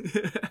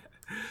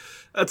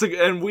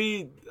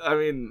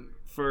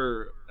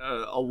 For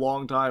a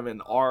long time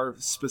in our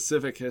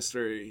specific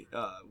history,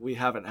 we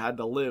haven't had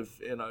to live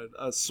in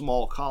a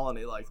small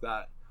colony like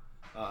that.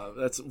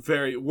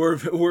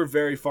 We're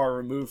very far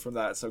removed from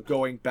that. So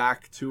going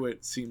back to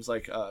it seems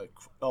like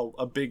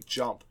a big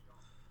jump.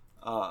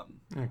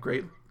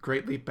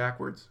 Great leap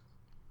backwards.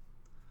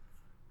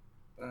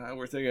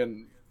 We're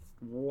thinking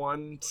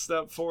one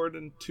step forward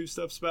and two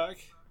steps back,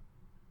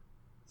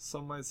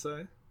 some might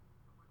say.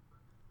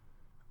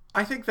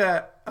 I think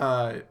that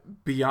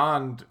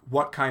beyond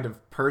what kind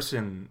of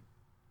person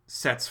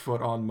sets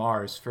foot on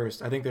Mars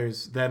first, I think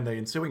there's then the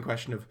ensuing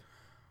question of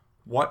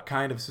what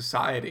kind of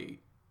society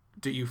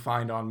do you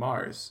find on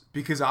Mars?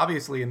 Because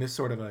obviously in this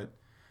sort of a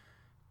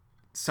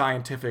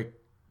scientific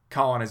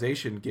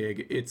colonization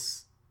gig,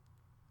 it's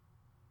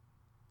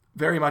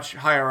very much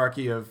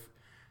hierarchy of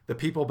the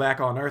people back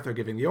on Earth are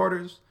giving the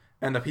orders,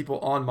 and the people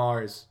on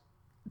Mars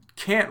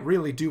can't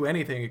really do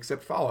anything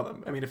except follow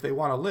them. I mean, if they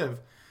want to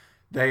live,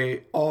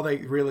 all they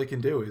really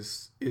can do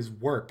is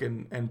work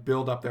and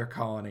build up their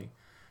colony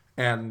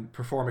and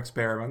perform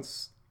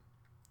experiments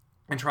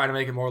and try to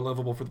make it more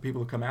livable for the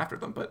people who come after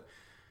them. But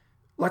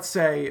let's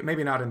say,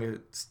 maybe not in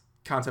the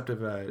concept of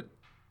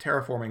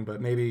terraforming,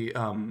 but maybe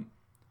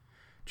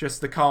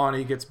just the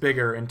colony gets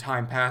bigger and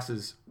time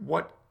passes.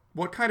 What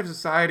kind of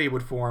society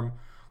would form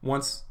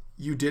once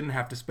you didn't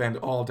have to spend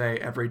all day,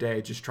 every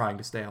day, just trying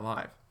to stay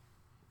alive?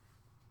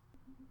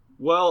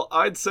 Well,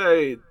 I'd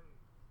say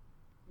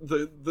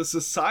the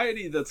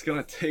society that's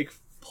going to take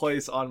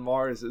place on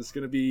Mars is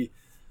going to be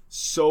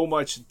so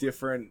much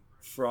different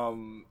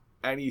from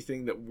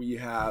anything that we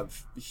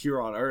have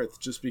here on Earth,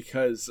 just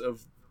because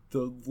of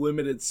the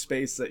limited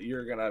space that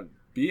you're going to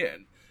be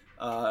in.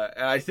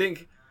 And I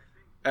think,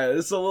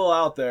 this is a little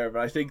out there,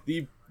 but I think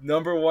the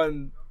number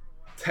one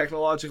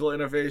technological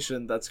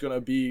innovation that's going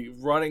to be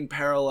running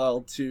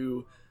parallel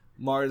to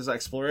Mars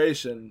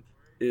exploration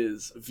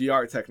is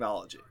VR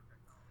technology.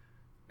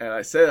 And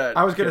I say that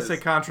I was going to say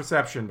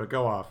contraception, but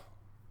go off.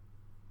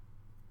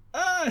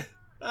 I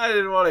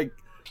didn't want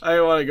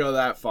to go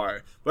that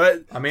far.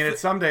 But I mean,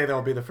 someday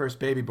there'll be the first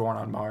baby born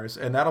on Mars,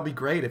 and that'll be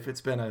great if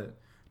it's been a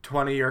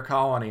 20-year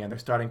colony and they're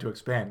starting to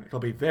expand. It'll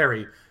be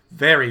very,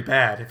 very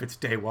bad if it's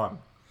day one.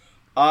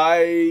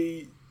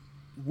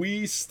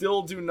 We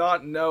still do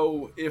not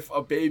know if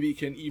a baby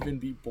can even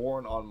be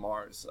born on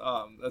Mars.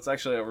 That's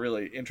actually a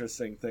really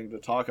interesting thing to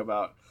talk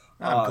about.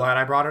 I'm glad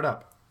I brought it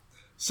up.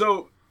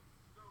 So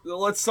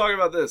let's talk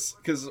about this,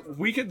 because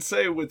we can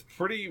say with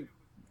pretty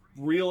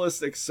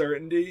realistic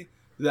certainty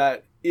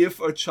that if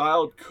a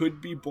child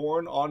could be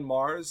born on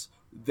Mars,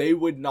 they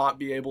would not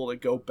be able to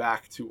go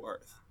back to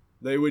Earth.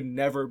 They would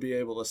never be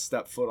able to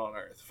step foot on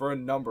Earth for a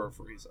number of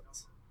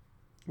reasons.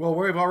 Well,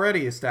 we've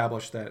already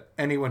established that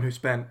anyone who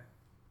spent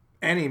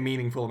any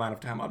meaningful amount of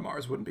time on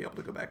Mars wouldn't be able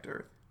to go back to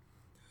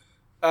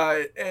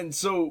Earth. And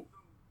so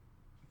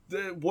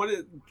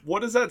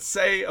what does that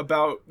say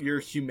about your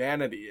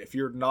humanity if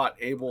you're not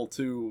able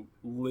to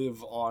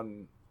live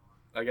on,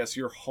 I guess,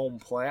 your home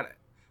planet?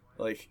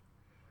 Like,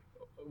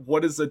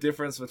 what is the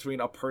difference between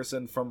a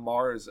person from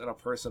Mars and a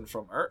person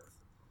from Earth?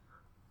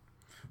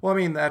 Well, I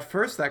mean, at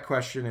first that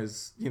question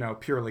is,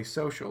 purely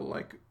social.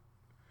 Like,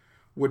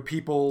 would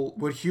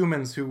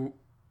humans who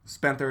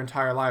spent their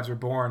entire lives or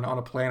born on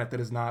a planet that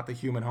is not the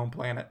human home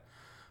planet,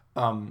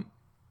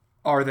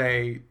 are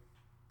they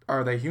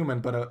human?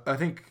 But I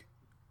think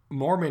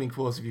more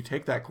meaningful is if you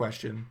take that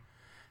question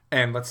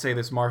and let's say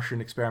this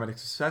Martian experiment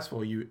is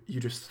successful, you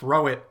just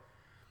throw it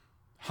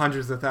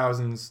hundreds of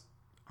thousands,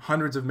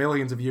 hundreds of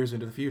millions of years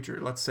into the future.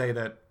 Let's say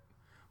that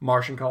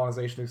Martian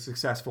colonization is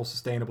successful,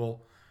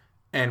 sustainable,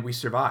 and we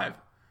survive.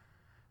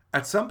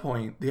 At some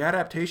point, the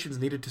adaptations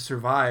needed to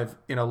survive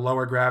in a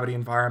lower gravity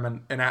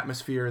environment, an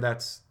atmosphere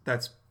that's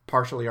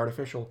partially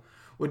artificial,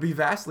 would be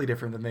vastly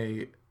different than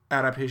the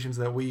adaptations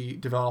that we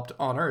developed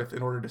on Earth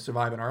in order to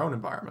survive in our own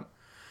environment.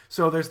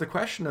 So there's the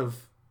question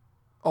of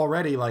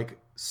already, like,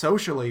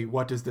 socially,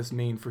 what does this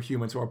mean for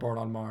humans who are born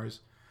on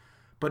Mars?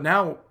 But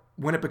now,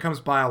 when it becomes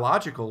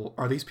biological,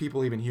 are these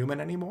people even human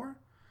anymore?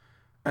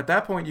 At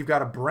that point, you've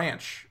got a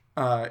branch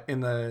in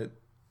the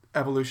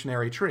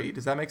evolutionary tree.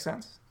 Does that make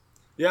sense?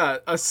 Yeah,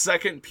 a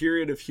second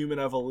period of human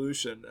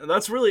evolution. And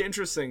that's really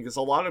interesting because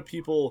a lot of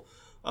people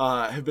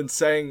have been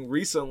saying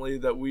recently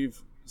that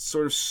we've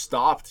sort of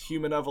stopped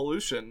human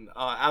evolution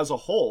as a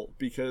whole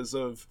because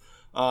of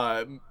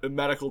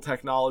medical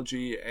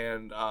technology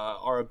and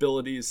our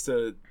abilities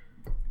to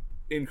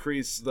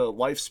increase the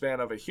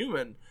lifespan of a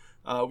human.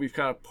 We've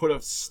kind of put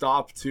a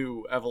stop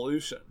to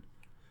evolution.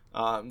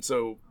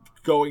 So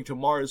going to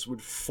Mars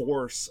would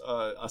force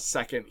a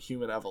second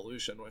human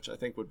evolution, which I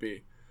think would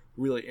be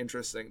really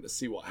interesting to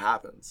see what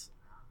happens.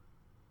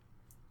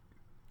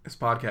 This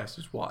podcast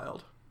is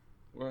wild.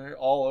 We're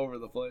all over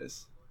the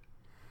place.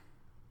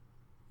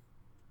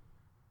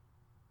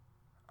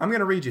 I'm going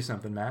to read you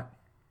something, Matt.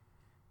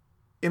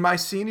 In my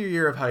senior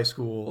year of high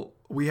school,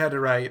 we had to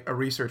write a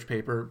research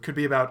paper. Could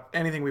be about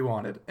anything we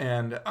wanted.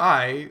 And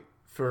I,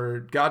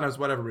 for God knows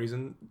whatever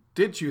reason,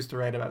 did choose to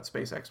write about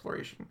space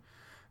exploration.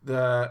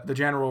 The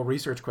general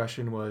research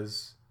question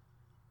was,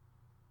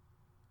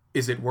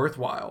 is it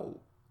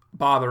worthwhile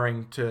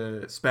bothering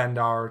to spend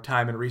our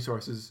time and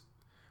resources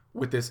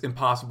with this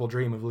impossible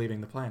dream of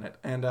leaving the planet?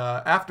 And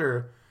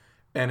after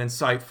an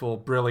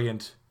insightful,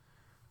 brilliant,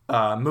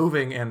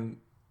 moving, and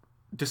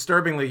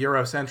disturbingly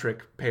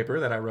Eurocentric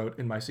paper that I wrote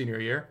in my senior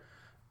year,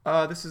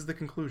 this is the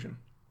conclusion.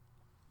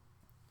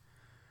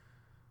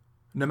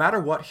 No matter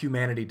what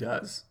humanity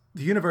does,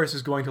 the universe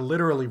is going to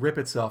literally rip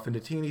itself into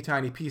teeny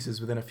tiny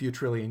pieces within a few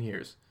trillion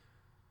years.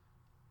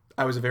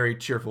 I was a very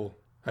cheerful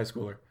high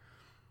schooler.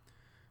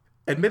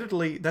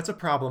 Admittedly, that's a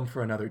problem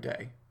for another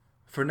day.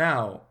 For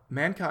now,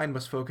 mankind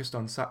must focus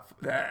on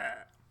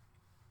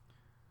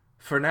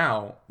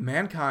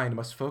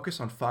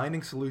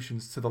finding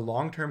solutions to the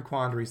long-term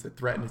quandaries that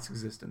threaten its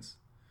existence.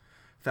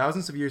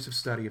 Thousands of years of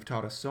study have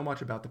taught us so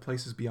much about the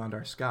places beyond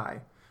our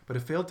sky, but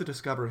have failed to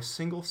discover a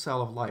single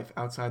cell of life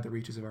outside the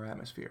reaches of our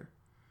atmosphere.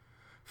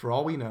 For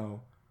all we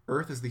know,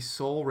 Earth is the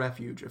sole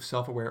refuge of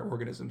self-aware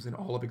organisms in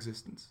all of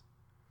existence.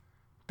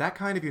 That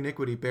kind of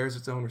uniquity bears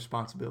its own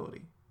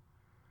responsibility.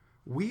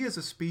 We as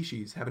a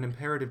species have an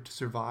imperative to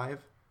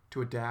survive,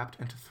 to adapt,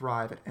 and to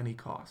thrive at any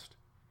cost.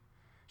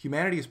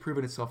 Humanity has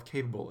proven itself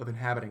capable of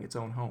inhabiting its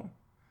own home.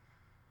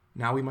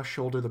 Now we must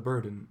shoulder the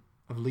burden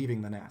of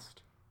leaving the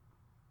nest.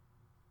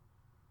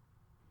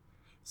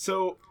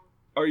 So,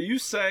 are you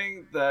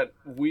saying that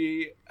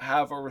we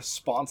have a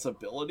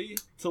responsibility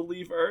to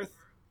leave Earth,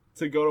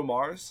 to go to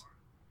Mars?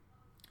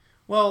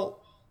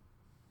 Well,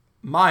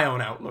 my own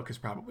outlook has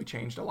probably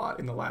changed a lot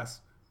in the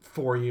last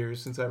 4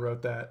 years since I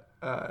wrote that.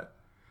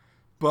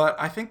 But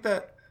I think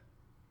that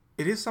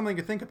it is something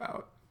to think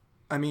about.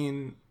 I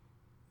mean,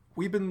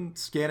 we've been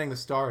scanning the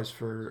stars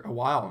for a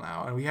while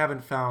now, and we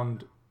haven't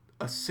found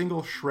a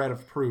single shred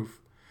of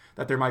proof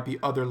that there might be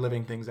other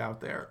living things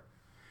out there.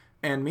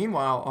 And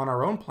meanwhile, on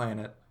our own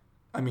planet,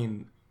 I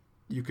mean,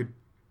 you could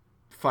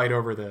fight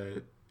over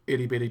the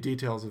itty-bitty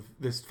details of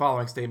this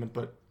following statement,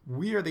 but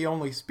we are the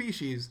only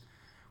species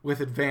with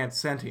advanced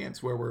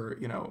sentience where we're,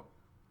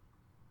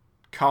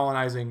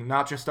 colonizing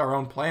not just our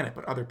own planet,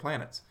 but other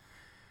planets.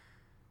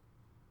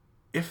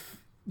 If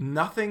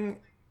nothing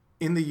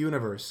in the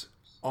universe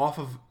off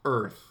of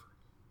Earth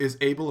is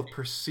able to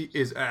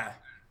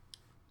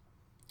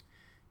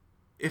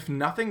if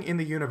nothing in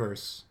the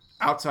universe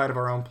outside of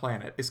our own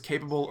planet is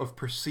capable of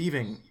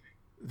perceiving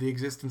the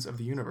existence of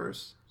the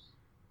universe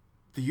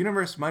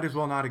might as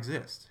well not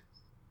exist.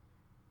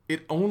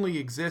 It only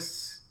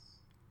exists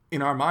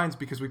in our minds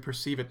because we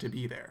perceive it to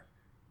be there.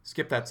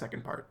 Skip that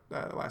second part,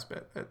 the last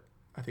bit.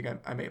 I think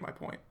I made my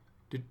point.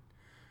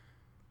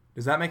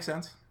 Does that make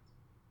sense?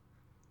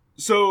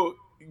 So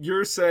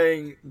you're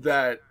saying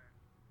that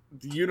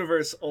the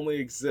universe only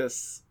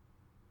exists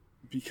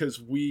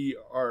because we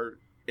are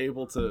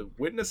able to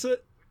witness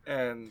it,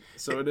 and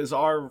so it is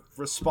our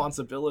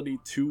responsibility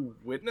to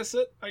witness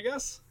it, I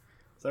guess?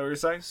 Is that what you're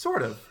saying?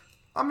 Sort of.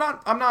 I'm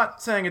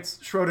not saying it's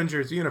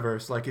Schrodinger's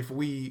universe. Like, if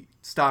we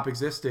stop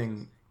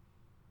existing,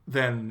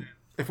 then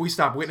if we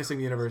stop witnessing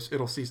the universe,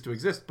 it'll cease to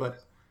exist.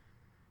 But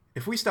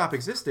if we stop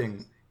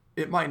existing,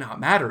 it might not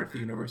matter if the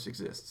universe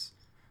exists.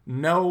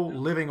 No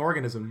living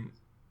organism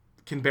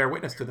can bear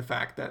witness to the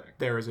fact that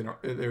there is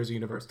a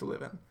universe to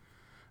live in.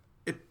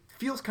 It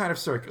feels kind of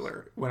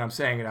circular when I'm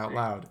saying it out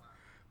loud,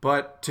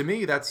 but to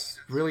me,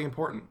 that's really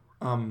important.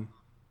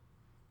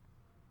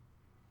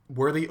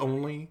 We're the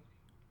only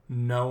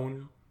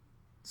known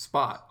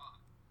spot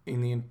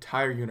in the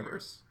entire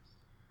universe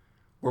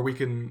where we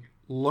can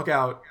look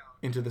out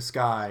into the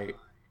sky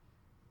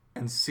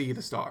and see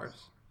the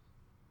stars.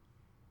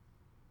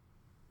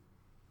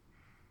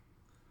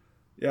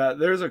 Yeah,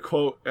 there's a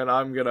quote, and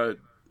I'm going to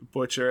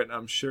butcher it, and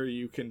I'm sure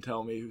you can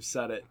tell me who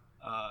said it.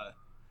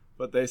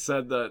 But they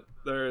said that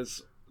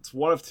it's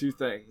one of two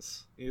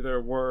things.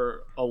 Either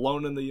we're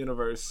alone in the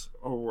universe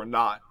or we're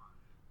not.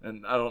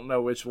 And I don't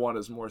know which one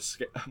is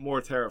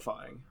more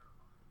terrifying.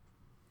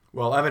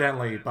 Well,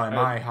 evidently, by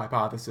my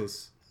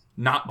hypothesis,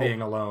 not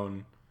being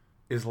alone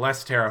is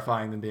less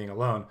terrifying than being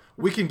alone.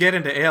 We can get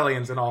into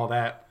aliens and all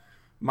that,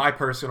 my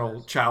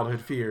personal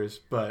childhood fears,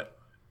 but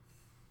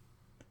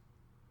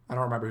I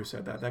don't remember who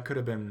said that. That could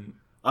have been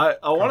I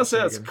want to say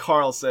that's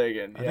Carl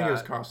Sagan. I think it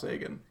was Carl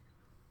Sagan.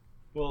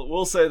 Well,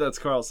 we'll say that's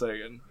Carl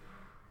Sagan.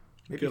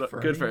 Maybe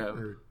good for him.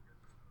 Or...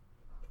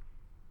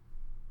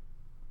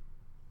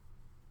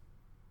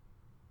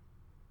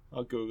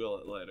 I'll Google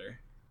it later.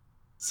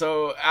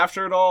 So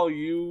after it all,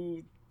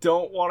 you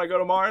don't want to go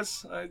to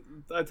Mars?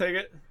 I take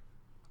it?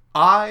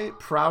 I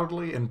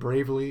proudly and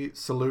bravely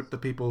salute the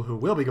people who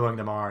will be going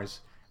to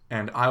Mars,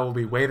 and I will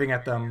be waving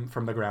at them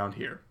from the ground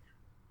here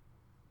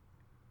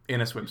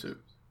in a swimsuit.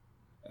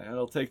 And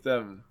it'll take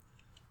them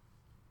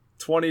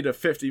 20 to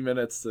 50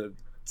 minutes to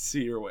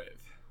see your wave.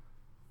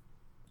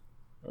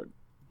 Or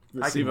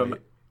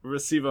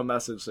receive a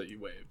message that you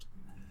waved.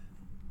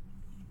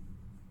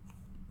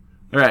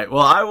 All right.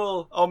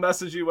 Well, I'll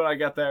message you when I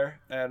get there,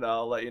 and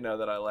I'll let you know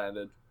that I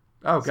landed.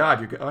 Oh God,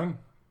 you're going?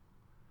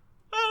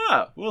 I don't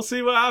know. We'll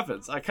see what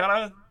happens. I'm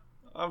kind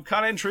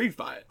of intrigued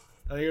by it.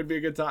 I think it would be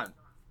a good time.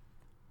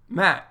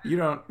 Matt, you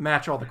don't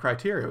match all the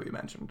criteria we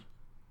mentioned.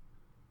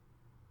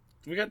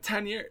 We got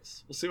 10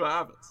 years. We'll see what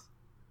happens.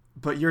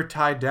 But you're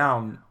tied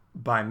down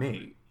by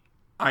me.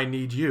 I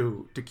need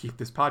you to keep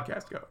this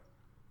podcast going.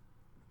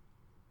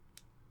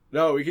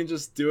 No, we can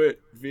just do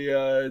it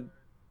via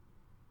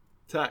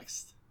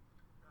text.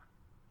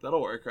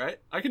 That'll work, right?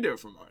 I can do it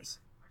from Mars.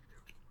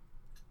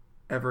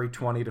 Every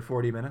 20 to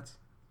 40 minutes?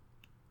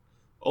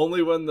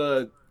 Only when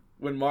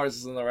Mars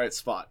is in the right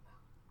spot.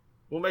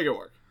 We'll make it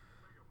work.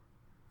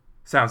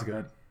 Sounds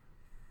good.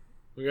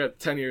 We got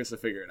 10 years to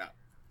figure it out.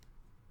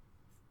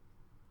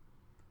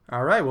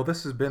 All right, well,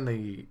 this has been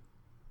the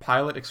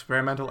pilot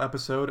experimental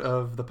episode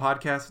of the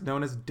podcast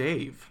known as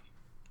Dave.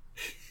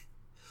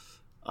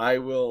 I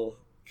will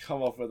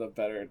come up with a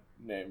better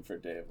name for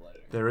Dave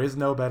later. There is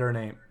no better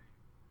name.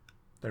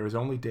 There is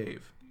only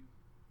Dave.